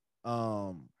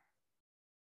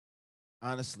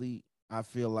 I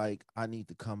feel like I need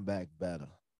to come back better.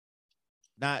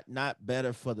 Not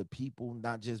better for the people,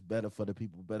 not just better for the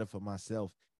people, better for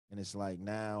myself. And it's like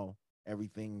now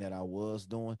everything that I was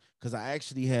doing, because I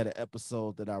actually had an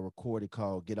episode that I recorded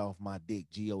called Get Off My Dick,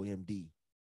 GOMD.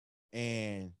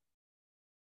 And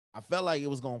I felt like it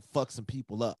was going to fuck some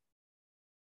people up.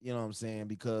 You know what I'm saying?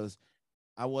 Because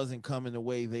I wasn't coming the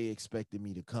way they expected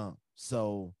me to come.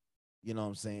 So, you know what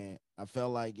I'm saying? I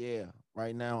felt like,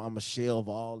 right now I'm a shell of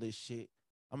all this shit.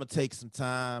 I'm going to take some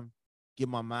time, get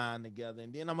my mind together,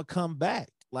 and then I'm going to come back.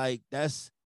 Like,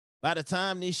 that's, by the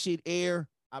time this shit air,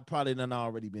 I probably done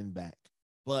already been back.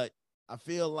 But I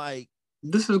feel like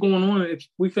this is going on. If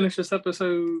we finish this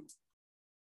episode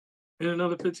in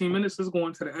another 15 minutes, it's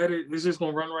going to the edit. It's just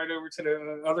going to run right over to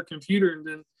the other computer. And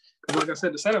then, like I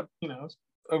said, the setup, it's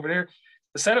over there.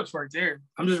 The setup's right there.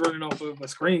 I'm just running off of a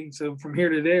screen. So from here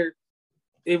to there,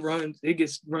 it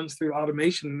runs through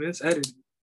automation and it's edited.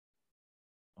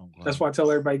 Okay. That's why I tell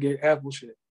everybody get Apple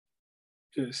shit.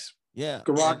 Just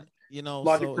garage.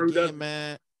 Logic so again,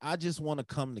 man, I just want to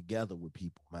come together with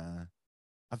people, man.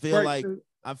 I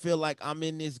feel like I'm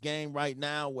in this game right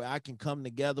now where I can come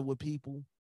together with people.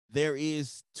 There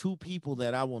is two people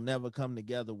that I will never come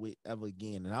together with ever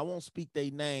again. And I won't speak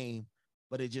their name,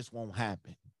 but it just won't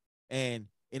happen. And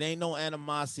it ain't no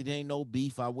animosity, it ain't no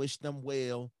beef. I wish them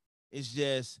well. It's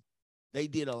just they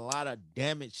did a lot of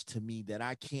damage to me that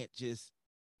I can't just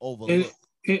overlook.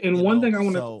 And one thing I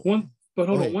want to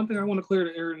one thing I want to clear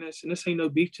the air in this, and this ain't no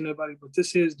beef to nobody, but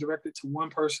this is directed to one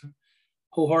person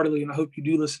wholeheartedly, and I hope you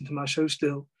do listen to my show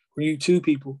still, or you two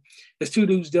people. There's two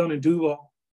dudes down in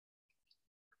Duval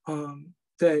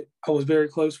that I was very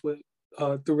close with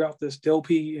throughout this, Del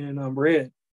P and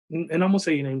Red. And I'm going to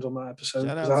say your names on my episode.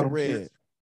 Shout out to Red. Care.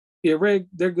 Yeah, Red,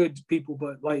 they're good people,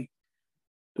 but like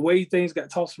the way things got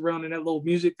tossed around in that little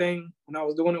music thing when I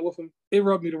was doing it with them, it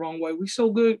rubbed me the wrong way. We so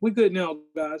good. We good now,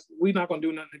 guys. We're not going to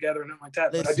do nothing together or nothing like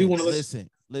that. But I do want to listen.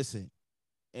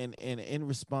 And in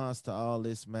response to all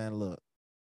this, man, look,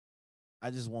 I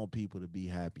just want people to be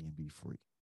happy and be free.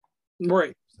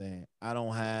 Right. You know saying I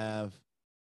don't have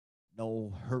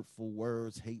no hurtful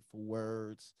words, hateful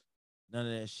words, none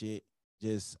of that shit.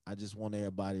 I just want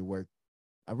everybody to work.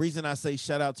 The reason I say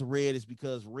shout out to Red is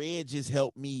because Red just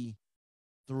helped me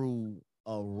through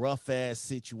a rough ass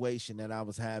situation that I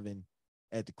was having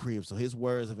at the crib. So his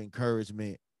words of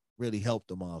encouragement really helped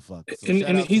the motherfucker. So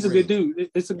and he's a good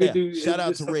dude. It's a good dude. Shout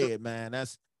out to Red, man.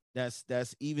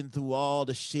 That's even through all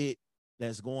the shit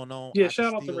that's going on. Yeah,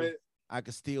 shout out to Red. I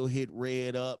can still hit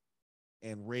Red up,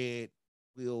 and Red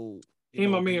will.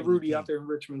 And my man Rudy out there in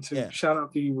Richmond too. Yeah. Shout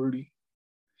out to you, Rudy.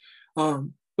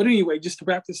 But anyway, just to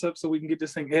wrap this up so we can get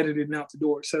this thing edited and out the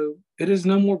door. So it is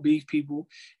no more beef, people.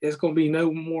 It's gonna be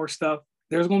no more stuff.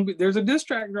 There's a diss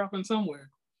track dropping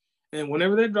somewhere, and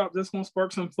whenever that drops, that's gonna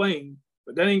spark some flame.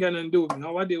 But that ain't got nothing to do with me.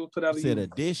 All I did was put out a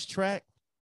diss track.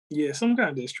 Yeah, some kind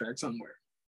of diss track somewhere.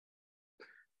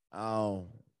 Oh,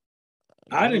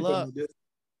 I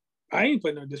ain't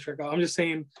putting no diss track out. I'm just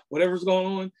saying whatever's going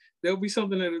on, there'll be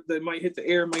something that might hit the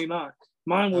air, may not.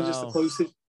 Mine was just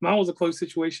a close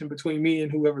situation between me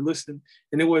and whoever listened,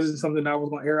 and it wasn't something that I was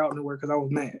going to air out nowhere because I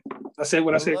was mad. I said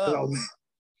what I said because I was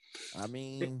mad. I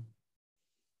mean,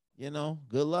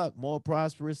 good luck, more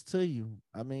prosperous to you.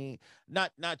 I mean,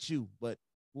 not you, but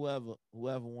whoever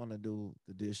want to do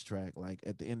the diss track. Like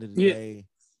at the end of the day,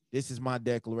 this is my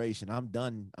declaration. I'm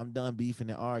done beefing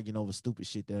and arguing over stupid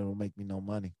shit that don't make me no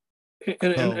money.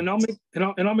 And I'll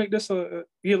make this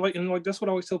that's what I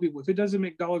always tell people. If it doesn't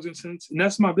make dollars and cents, and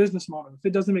that's my business model. If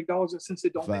it doesn't make dollars and cents,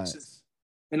 it don't make sense.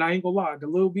 And I ain't gonna lie, the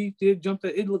little beef did jump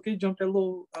that. It jumped that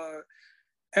little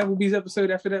Applebee's episode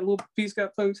after that little piece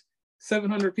got posted.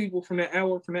 700 people from that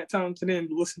hour, from that time to then,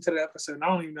 listen to the episode. And I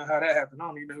don't even know how that happened. I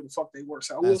don't even know who the fuck they were.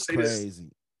 So I will say this.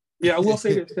 Yeah, I will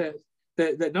say this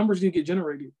that numbers do get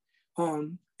generated,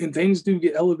 and things do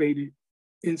get elevated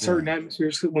in certain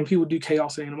atmospheres when people do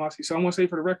chaos and animosity. So I want to say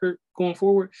for the record, going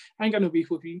forward, I ain't got no beef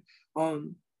with you.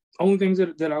 Only things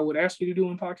that I would ask you to do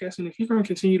in podcasting, if you're going to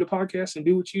continue to podcast and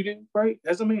do what you do, right,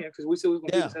 as a man, because we still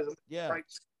going to do this as a man, right?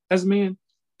 As a man,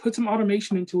 put some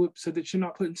automation into it so that you're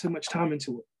not putting so much time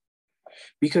into it.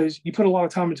 Because you put a lot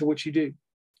of time into what you do.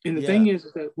 And the thing is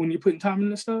that when you're putting time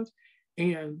into stuff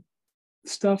and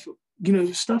stuff,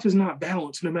 stuff is not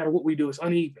balanced no matter what we do. It's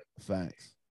uneven.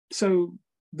 Facts. So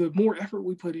the more effort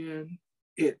we put in,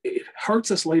 it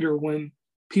hurts us later when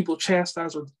people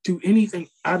chastise or do anything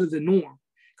out of the norm.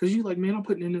 Because you're like, man, I'm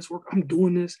putting in this work. I'm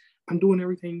doing this. I'm doing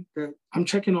everything that I'm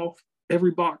checking off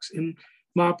every box in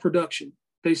my production,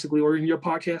 basically, or in your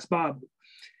podcast Bible.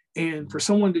 And for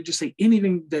someone to just say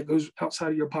anything that goes outside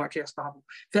of your podcast Bible,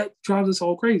 that drives us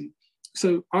all crazy.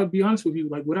 So I'll be honest with you,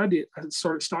 like what I did, I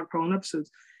started stockpiling episodes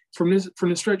from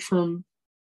the stretch from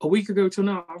a week ago till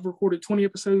now. I've recorded 20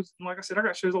 episodes. And like I said, I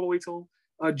got shows all the way till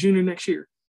June of next year.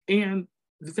 And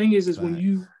the thing is when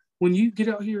you get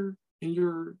out here and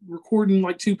you're recording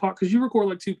like Tupac, because you record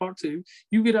like Tupac too,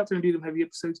 you get out there and do them heavy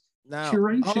episodes. Now,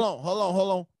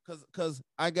 hold on. Cause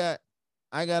I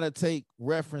gotta take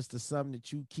reference to something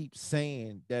that you keep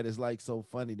saying that is like so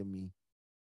funny to me.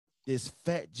 This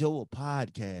Fat Joe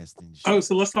podcasting shit. Oh,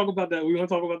 so let's talk about that. We want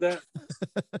to talk about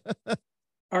that.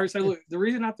 All right, so look, the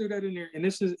reason I threw that in there, and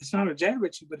it's not a jab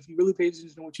at you, but if you really pay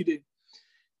attention to what you did,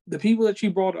 the people that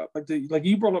you brought up, like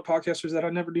you brought up podcasters that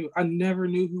I never knew. I never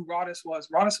knew who Rodis was.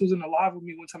 Rodis was in the live with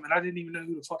me one time, and I didn't even know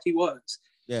who the fuck he was.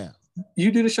 Yeah.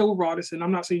 You did a show with Rodis, and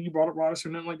I'm not saying you brought up Rodis or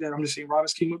nothing like that. I'm just saying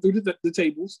Rodis came up through the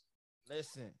tables.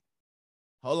 Listen,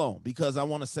 hold on, because I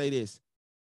want to say this.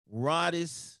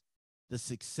 Rodis, the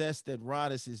success that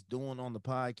Rodis is doing on the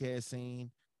podcast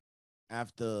scene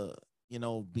after,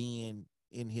 being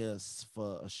in here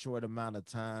for a short amount of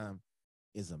time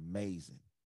is amazing.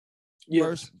 Yes.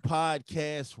 First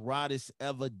podcast Rodis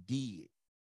ever did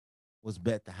was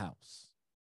Bet the House.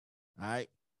 All right.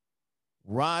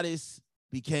 Rodis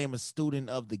became a student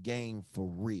of the game for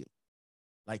real.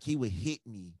 Like he would hit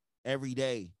me every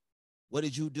day. What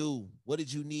did you do? What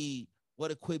did you need?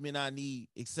 What equipment I need,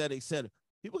 et cetera, et cetera.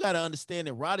 People got to understand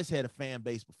that Rodis had a fan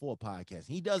base before podcasting.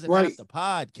 He doesn't have to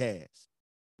podcast.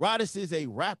 Rodis is a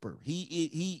rapper.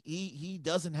 He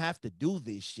doesn't have to do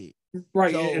this shit.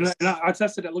 Right. So, and I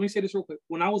tested that. Let me say this real quick.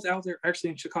 When I was out there actually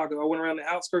in Chicago, I went around the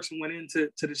outskirts and went into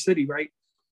the city, right?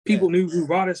 People knew who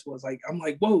Rodis was. Like, I'm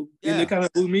like, whoa. Yeah. And it kind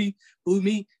of blew me.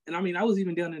 And I mean, I was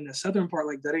even down in the southern part,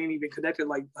 like that ain't even connected.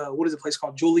 Like, what is a place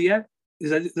called Joliet? Is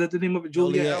that the name of it?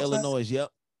 Joliet, Illinois. Yep.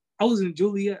 I was in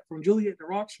Joliet, from Joliet to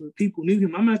Roxford. People knew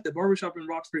him. I'm at the barbershop in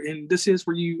Roxford, and this is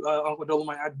for you, Uncle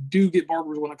Dolomite. I do get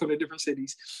barbers when I come to different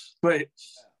cities, but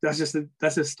that's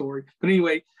his story. But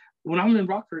anyway, when I'm in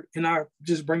Rockford and I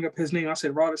just bring up his name, I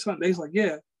said Rodis Hunt. They's like,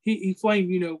 yeah, he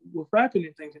flamed, with rapping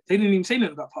and things. They didn't even say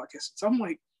nothing about podcasting. So I'm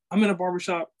like, I'm in a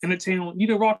barbershop in a town.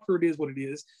 Rockford is what it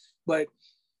is, but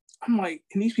I'm like,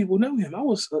 and these people know him. I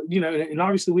was, and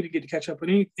obviously we didn't get to catch up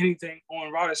on anything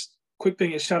on Rodis. Quick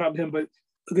thing is shout out to him, but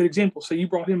a good example. So you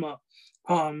brought him up.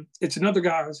 It's another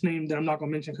guy's name that I'm not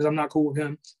going to mention because I'm not cool with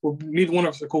him. Well, neither one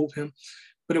of us are cool with him.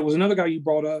 But it was another guy you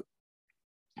brought up.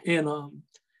 And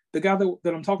the guy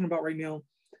that I'm talking about right now,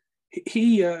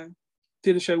 he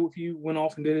did a show with you, went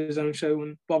off and did his own show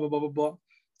and blah, blah, blah, blah, blah.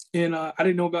 And I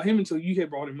didn't know about him until you had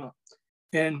brought him up.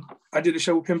 And I did a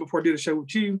show with him before I did a show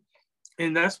with you.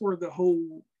 And that's where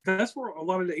a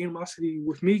lot of the animosity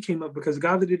with me came up, because the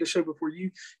guy that did the show before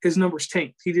you, his numbers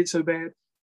tanked. He did so bad.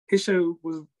 His show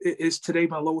is today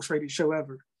my lowest rated show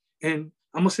ever. And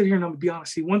I'm gonna sit here and I'm gonna be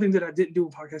honest. See, one thing that I didn't do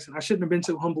in podcasting, I shouldn't have been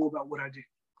so humble about what I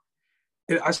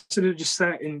did. I should have just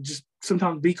sat and just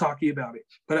sometimes be cocky about it.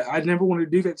 But I never wanted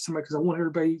to do that to somebody because I want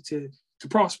everybody to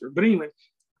prosper. But anyway,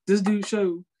 this dude's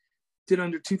show did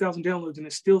under 2,000 downloads, and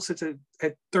it still sits at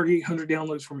 3,800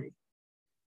 downloads for me.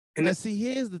 And see,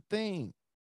 here's the thing.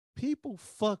 People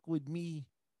fuck with me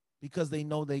because they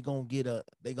know they gonna get a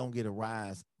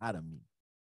rise out of me.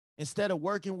 Instead of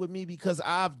working with me because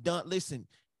listen,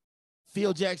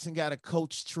 Phil Jackson got a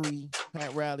coach tree,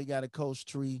 Pat Riley got a coach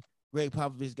tree, Greg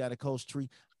Popovich got a coach tree.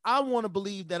 I want to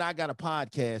believe that I got a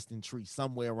podcasting tree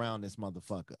somewhere around this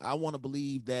motherfucker. I want to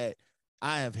believe that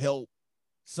I have helped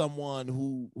someone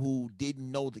who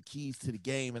didn't know the keys to the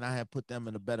game and I have put them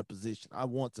in a better position. I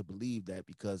want to believe that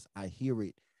because I hear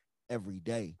it every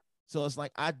day. So it's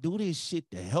like, I do this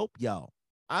shit to help y'all.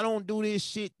 I don't do this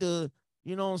shit to,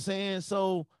 you know what I'm saying?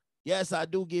 So yes, I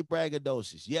do get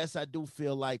braggadocious. Yes, I do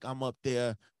feel like I'm up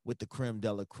there with the creme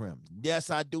de la creme.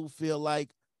 Yes, I do feel like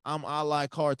I'm a la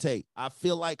carte. I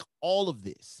feel like all of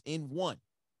this in one.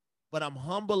 But I'm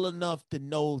humble enough to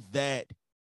know that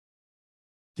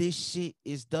this shit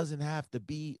doesn't have to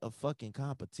be a fucking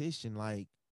competition. Like,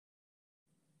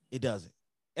 it doesn't.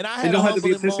 And I It had a don't have to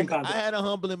be a humbling pissing moment. I contest. had a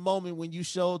humbling moment when you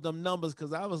showed them numbers,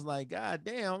 because I was like, God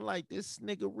damn, like, this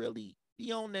nigga really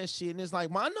be on that shit. And it's like,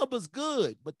 my numbers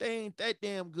good, but they ain't that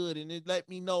damn good. And it let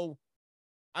me know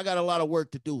I got a lot of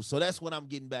work to do. So that's when I'm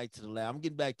getting back to the lab. I'm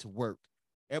getting back to work.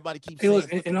 Everybody keeps Hey, saying, look,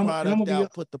 put the and I'm product gonna be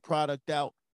out, put the product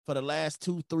out. For the last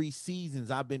 2-3 seasons,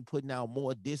 I've been putting out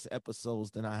more diss episodes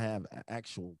than I have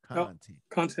actual content.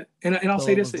 content. And I'll So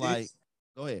say it this, was like,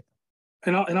 go ahead.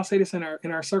 And I'll say this in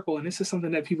our circle, and this is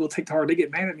something that people take to heart. They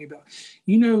get mad at me about.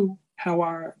 You know how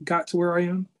I got to where I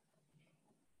am?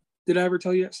 Did I ever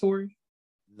tell you that story?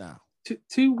 No.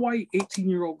 Two white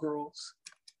 18-year-old girls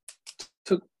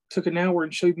took an hour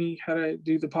and showed me how to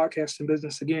do the podcasting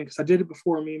business again, because I did it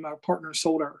before. Me and my partner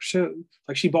sold our show.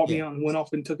 Like, she bought me on and went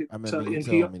off and took it I to remember you NPR.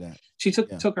 telling me that. She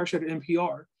took our show to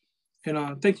NPR,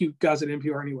 and thank you guys at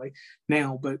NPR anyway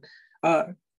now. But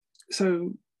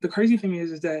so the crazy thing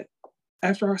is that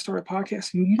after I started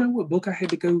podcasting, you know what book I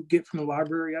had to go get from the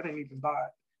library? I didn't even buy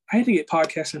it. I had to get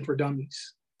Podcasting for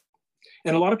Dummies.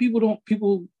 And a lot of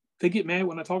people they get mad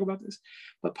when I talk about this,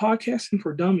 but Podcasting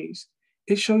for Dummies,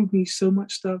 it showed me so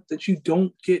much stuff that you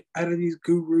don't get out of these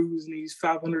gurus and these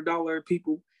 $500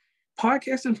 people.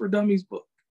 Podcasting for Dummies book.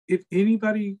 If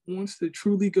anybody wants to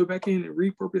truly go back in and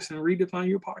repurpose and redefine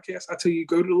your podcast, I tell you,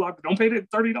 go to the library. Don't pay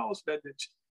that $30 for that bitch.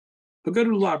 But go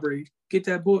to the library, get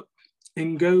that book,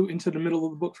 and go into the middle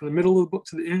of the book. From the middle of the book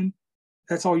to the end,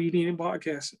 that's all you need in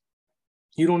podcasting.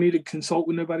 You don't need to consult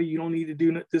with nobody. You don't need to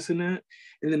do this and that.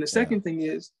 And then the second thing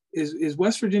is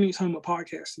West Virginia's home of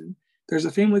podcasting. There's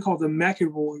a family called the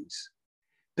McElroys.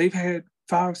 They've had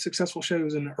 5 successful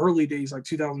shows in the early days, like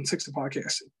 2006, of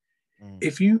podcasting.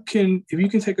 If you can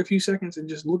take a few seconds and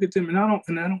just look at them, and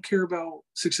I don't care about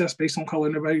success based on color.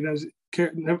 Everybody knows I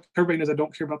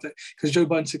don't care about that, because Joe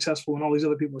Budden's successful and all these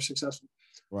other people are successful.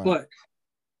 Right. But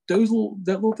that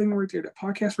little thing right there, that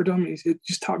Podcast for Dummies, it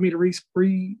just taught me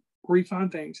to refine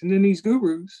things. And then these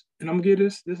gurus, and I'm gonna get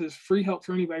this is free help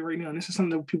for anybody right now. And this is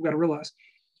something that people got to realize.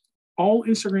 All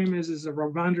Instagram is a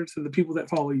reminder to the people that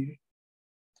follow you.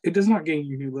 It does not gain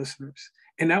you new listeners.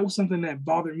 And that was something that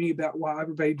bothered me about why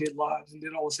everybody did lives and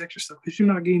did all this extra stuff, because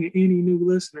you're not gaining any new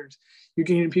listeners. You're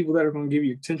gaining people that are going to give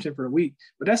you attention for a week.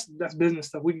 But that's business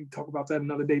stuff. We can talk about that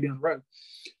another day down the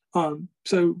road.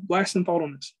 So lasting thought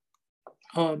on this.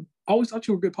 I always thought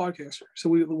you were a good podcaster. So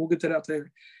we'll get that out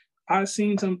there. I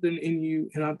seen something in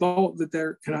you, and I thought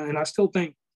that and I still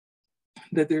think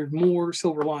that there's more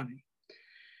silver lining.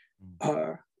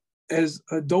 As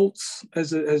adults,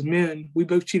 as men, we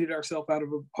both cheated ourselves out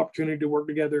of an opportunity to work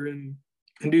together and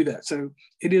do that. So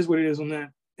it is what it is on that.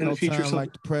 In the future,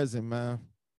 like the present, man.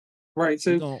 Right.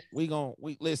 So we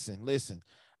listen.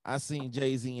 I seen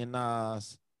Jay-Z and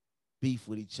Nas beef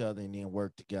with each other and then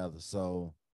work together.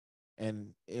 So,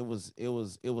 and it was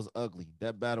ugly.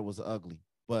 That battle was ugly.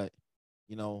 But,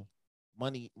 you know,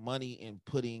 money and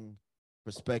putting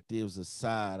perspectives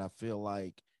aside, I feel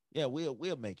like, yeah, we'll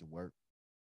make it work.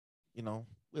 You know,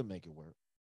 we'll make it work.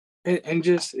 And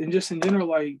just in general,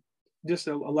 like, just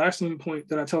a lasting point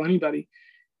that I tell anybody,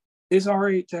 it's all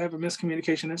right to have a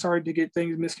miscommunication. It's all right to get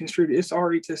things misconstrued. It's all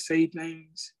right to say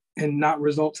things and not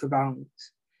result to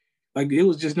violence. Like, it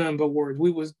was just nothing but words.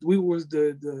 We was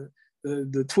the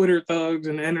Twitter thugs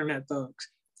and the internet thugs.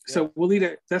 Yeah. So we'll leave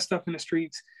that stuff in the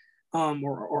streets,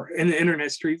 or in the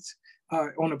internet streets.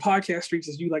 On the podcast streets,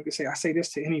 as you like to say, I say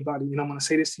this to anybody, and I'm going to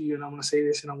say this to you, and I'm going to say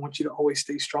this, and I want you to always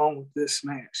stay strong with this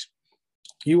smash.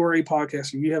 You are a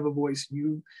podcaster. You have a voice.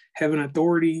 You have an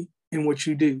authority in what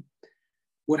you do.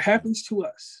 What happens to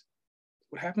us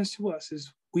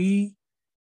is we,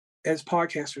 as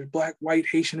podcasters, Black, white,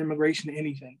 Haitian, immigration,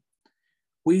 anything,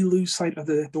 we lose sight of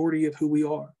the authority of who we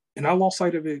are. And I lost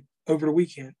sight of it over the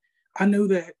weekend. I know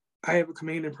that I have a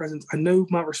command and presence. I know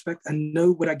my respect. I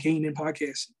know what I gained in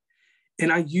podcasting.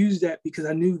 And I use that because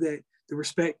I knew that the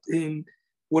respect and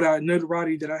what I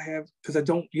notoriety that I have, because I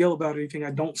don't yell about anything. I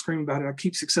don't scream about it. I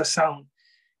keep success silent.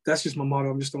 That's just my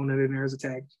motto. I'm just throwing that in there as a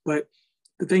tag. But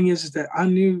the thing is that I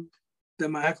knew that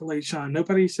my accolades shine.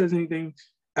 Nobody says anything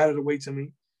out of the way to me.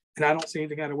 And I don't say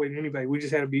anything out of the way to anybody. We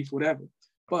just had a beef, whatever.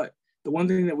 But the one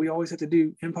thing that we always have to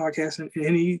do in podcasting and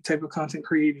any type of content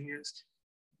creating is,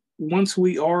 once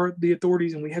we are the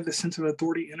authorities and we have the sense of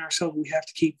authority in ourselves, we have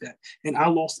to keep that. And I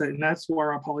lost that. And that's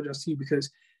why I apologize to you, because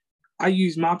I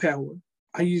used my power.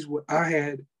 I used what I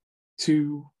had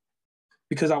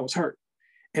because I was hurt.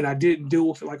 And I didn't deal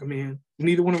with it like a man.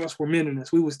 Neither one of us were men in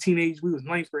this. We was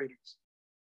ninth graders.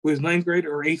 We was ninth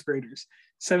grader or eighth graders,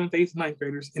 7th, 8th, 9th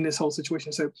graders in this whole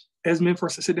situation. So as men, for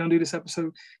us to sit down and do this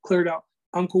episode, clear it out.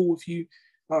 I'm cool with you.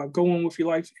 go on with your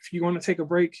life. If you're going to take a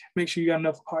break, make sure you got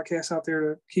enough podcasts out there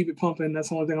to keep it pumping. That's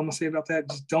the only thing I'm going to say about that.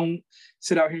 Just don't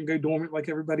sit out here and go dormant like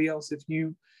everybody else. If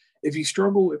you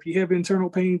struggle, if you have internal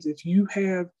pains, if you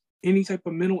have any type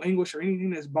of mental anguish or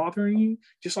anything that's bothering you,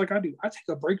 just like I do, I take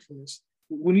a break from this.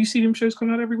 When you see them shows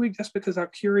come out every week, that's because I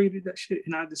curated that shit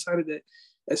and I decided that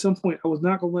at some point I was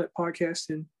not going to let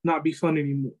podcasting not be fun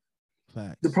anymore.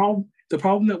 Facts. The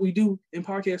problem that we do in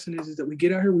podcasting is that we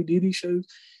get out here, we do these shows,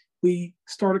 we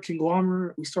start a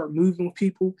conglomerate, we start moving with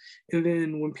people, and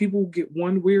then when people get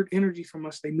one weird energy from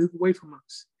us, they move away from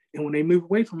us. And when they move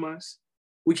away from us,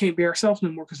 we can't be ourselves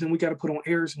no more because then we got to put on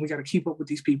airs and we got to keep up with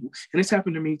these people. And it's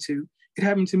happened to me too. It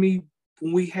happened to me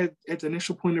when we had at the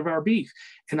initial point of our beef.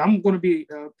 And I'm going to be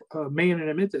a man and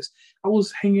admit this. I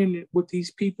was hanging with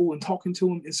these people and talking to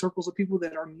them in circles of people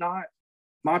that are not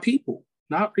my people,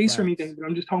 not race or anything, but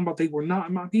I'm just talking about they were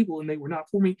not my people and they were not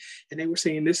for me. And they were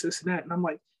saying this, and that. And I'm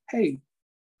like, hey,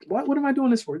 what am I doing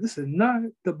this for? This is not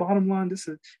the bottom line. This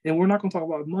is, and we're not going to talk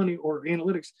about money or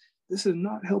analytics. This is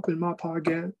not helping my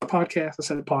podcast. I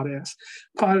said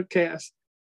podcast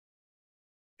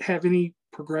have any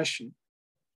progression.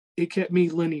 It kept me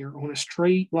linear on a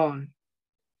straight line.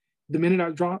 The minute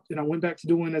I dropped and I went back to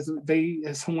doing, as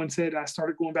someone said, I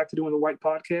started going back to doing the white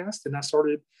podcast and I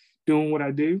started doing what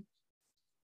I do.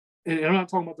 And I'm not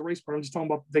talking about the race part. I'm just talking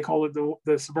about, they call it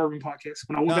the suburban podcast.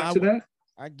 When I went back to that.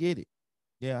 I get it.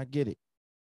 Yeah, I get it.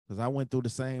 Because I went through the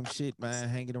same shit, man,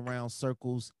 hanging around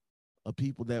circles of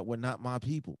people that were not my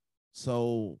people.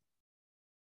 So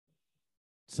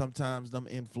sometimes them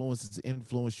influences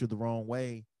influence you the wrong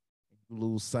way. You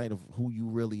lose sight of who you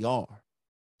really are.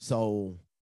 So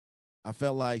I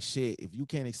felt like, shit, if you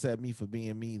can't accept me for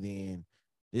being me, then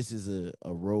this is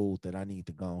a road that I need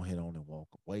to go ahead on and walk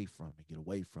away from and get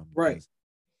away from. Right.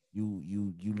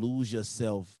 You lose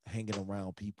yourself hanging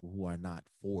around people who are not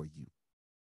for you.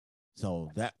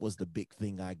 So that was the big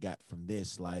thing I got from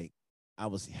this. Like, I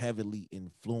was heavily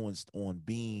influenced on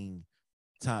being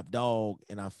top dog,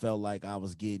 and I felt like I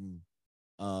was getting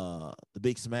the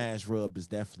big smash rub is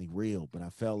definitely real, but I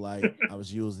felt like I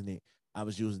was using it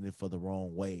for the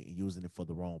wrong way and using it for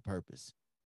the wrong purpose.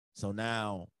 So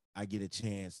now I get a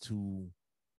chance to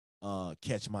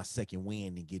catch my second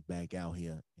wind and get back out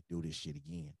here and do this shit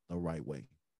again the right way.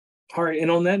 All right,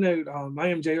 and on that note, I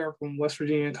am JR from West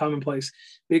Virginia and Commonplace.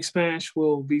 Big Smash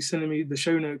will be sending me the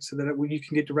show notes so that you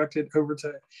can get directed over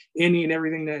to any and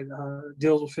everything that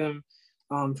deals with him,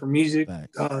 from music,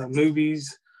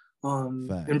 movies,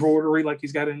 embroidery, like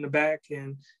he's got it in the back,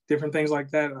 and different things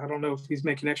like that. I don't know if he's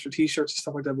making extra T-shirts and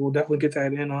stuff like that, but we'll definitely get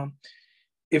that in.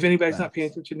 If anybody's not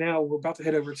paying attention now, we're about to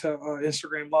head over to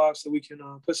Instagram Live so we can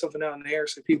put something out in the air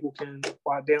so people can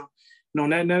quiet down. And on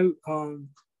that note,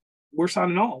 we're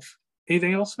signing off.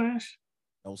 Anything else, Smash?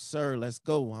 No, sir. Let's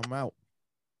go. I'm out.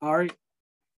 All right.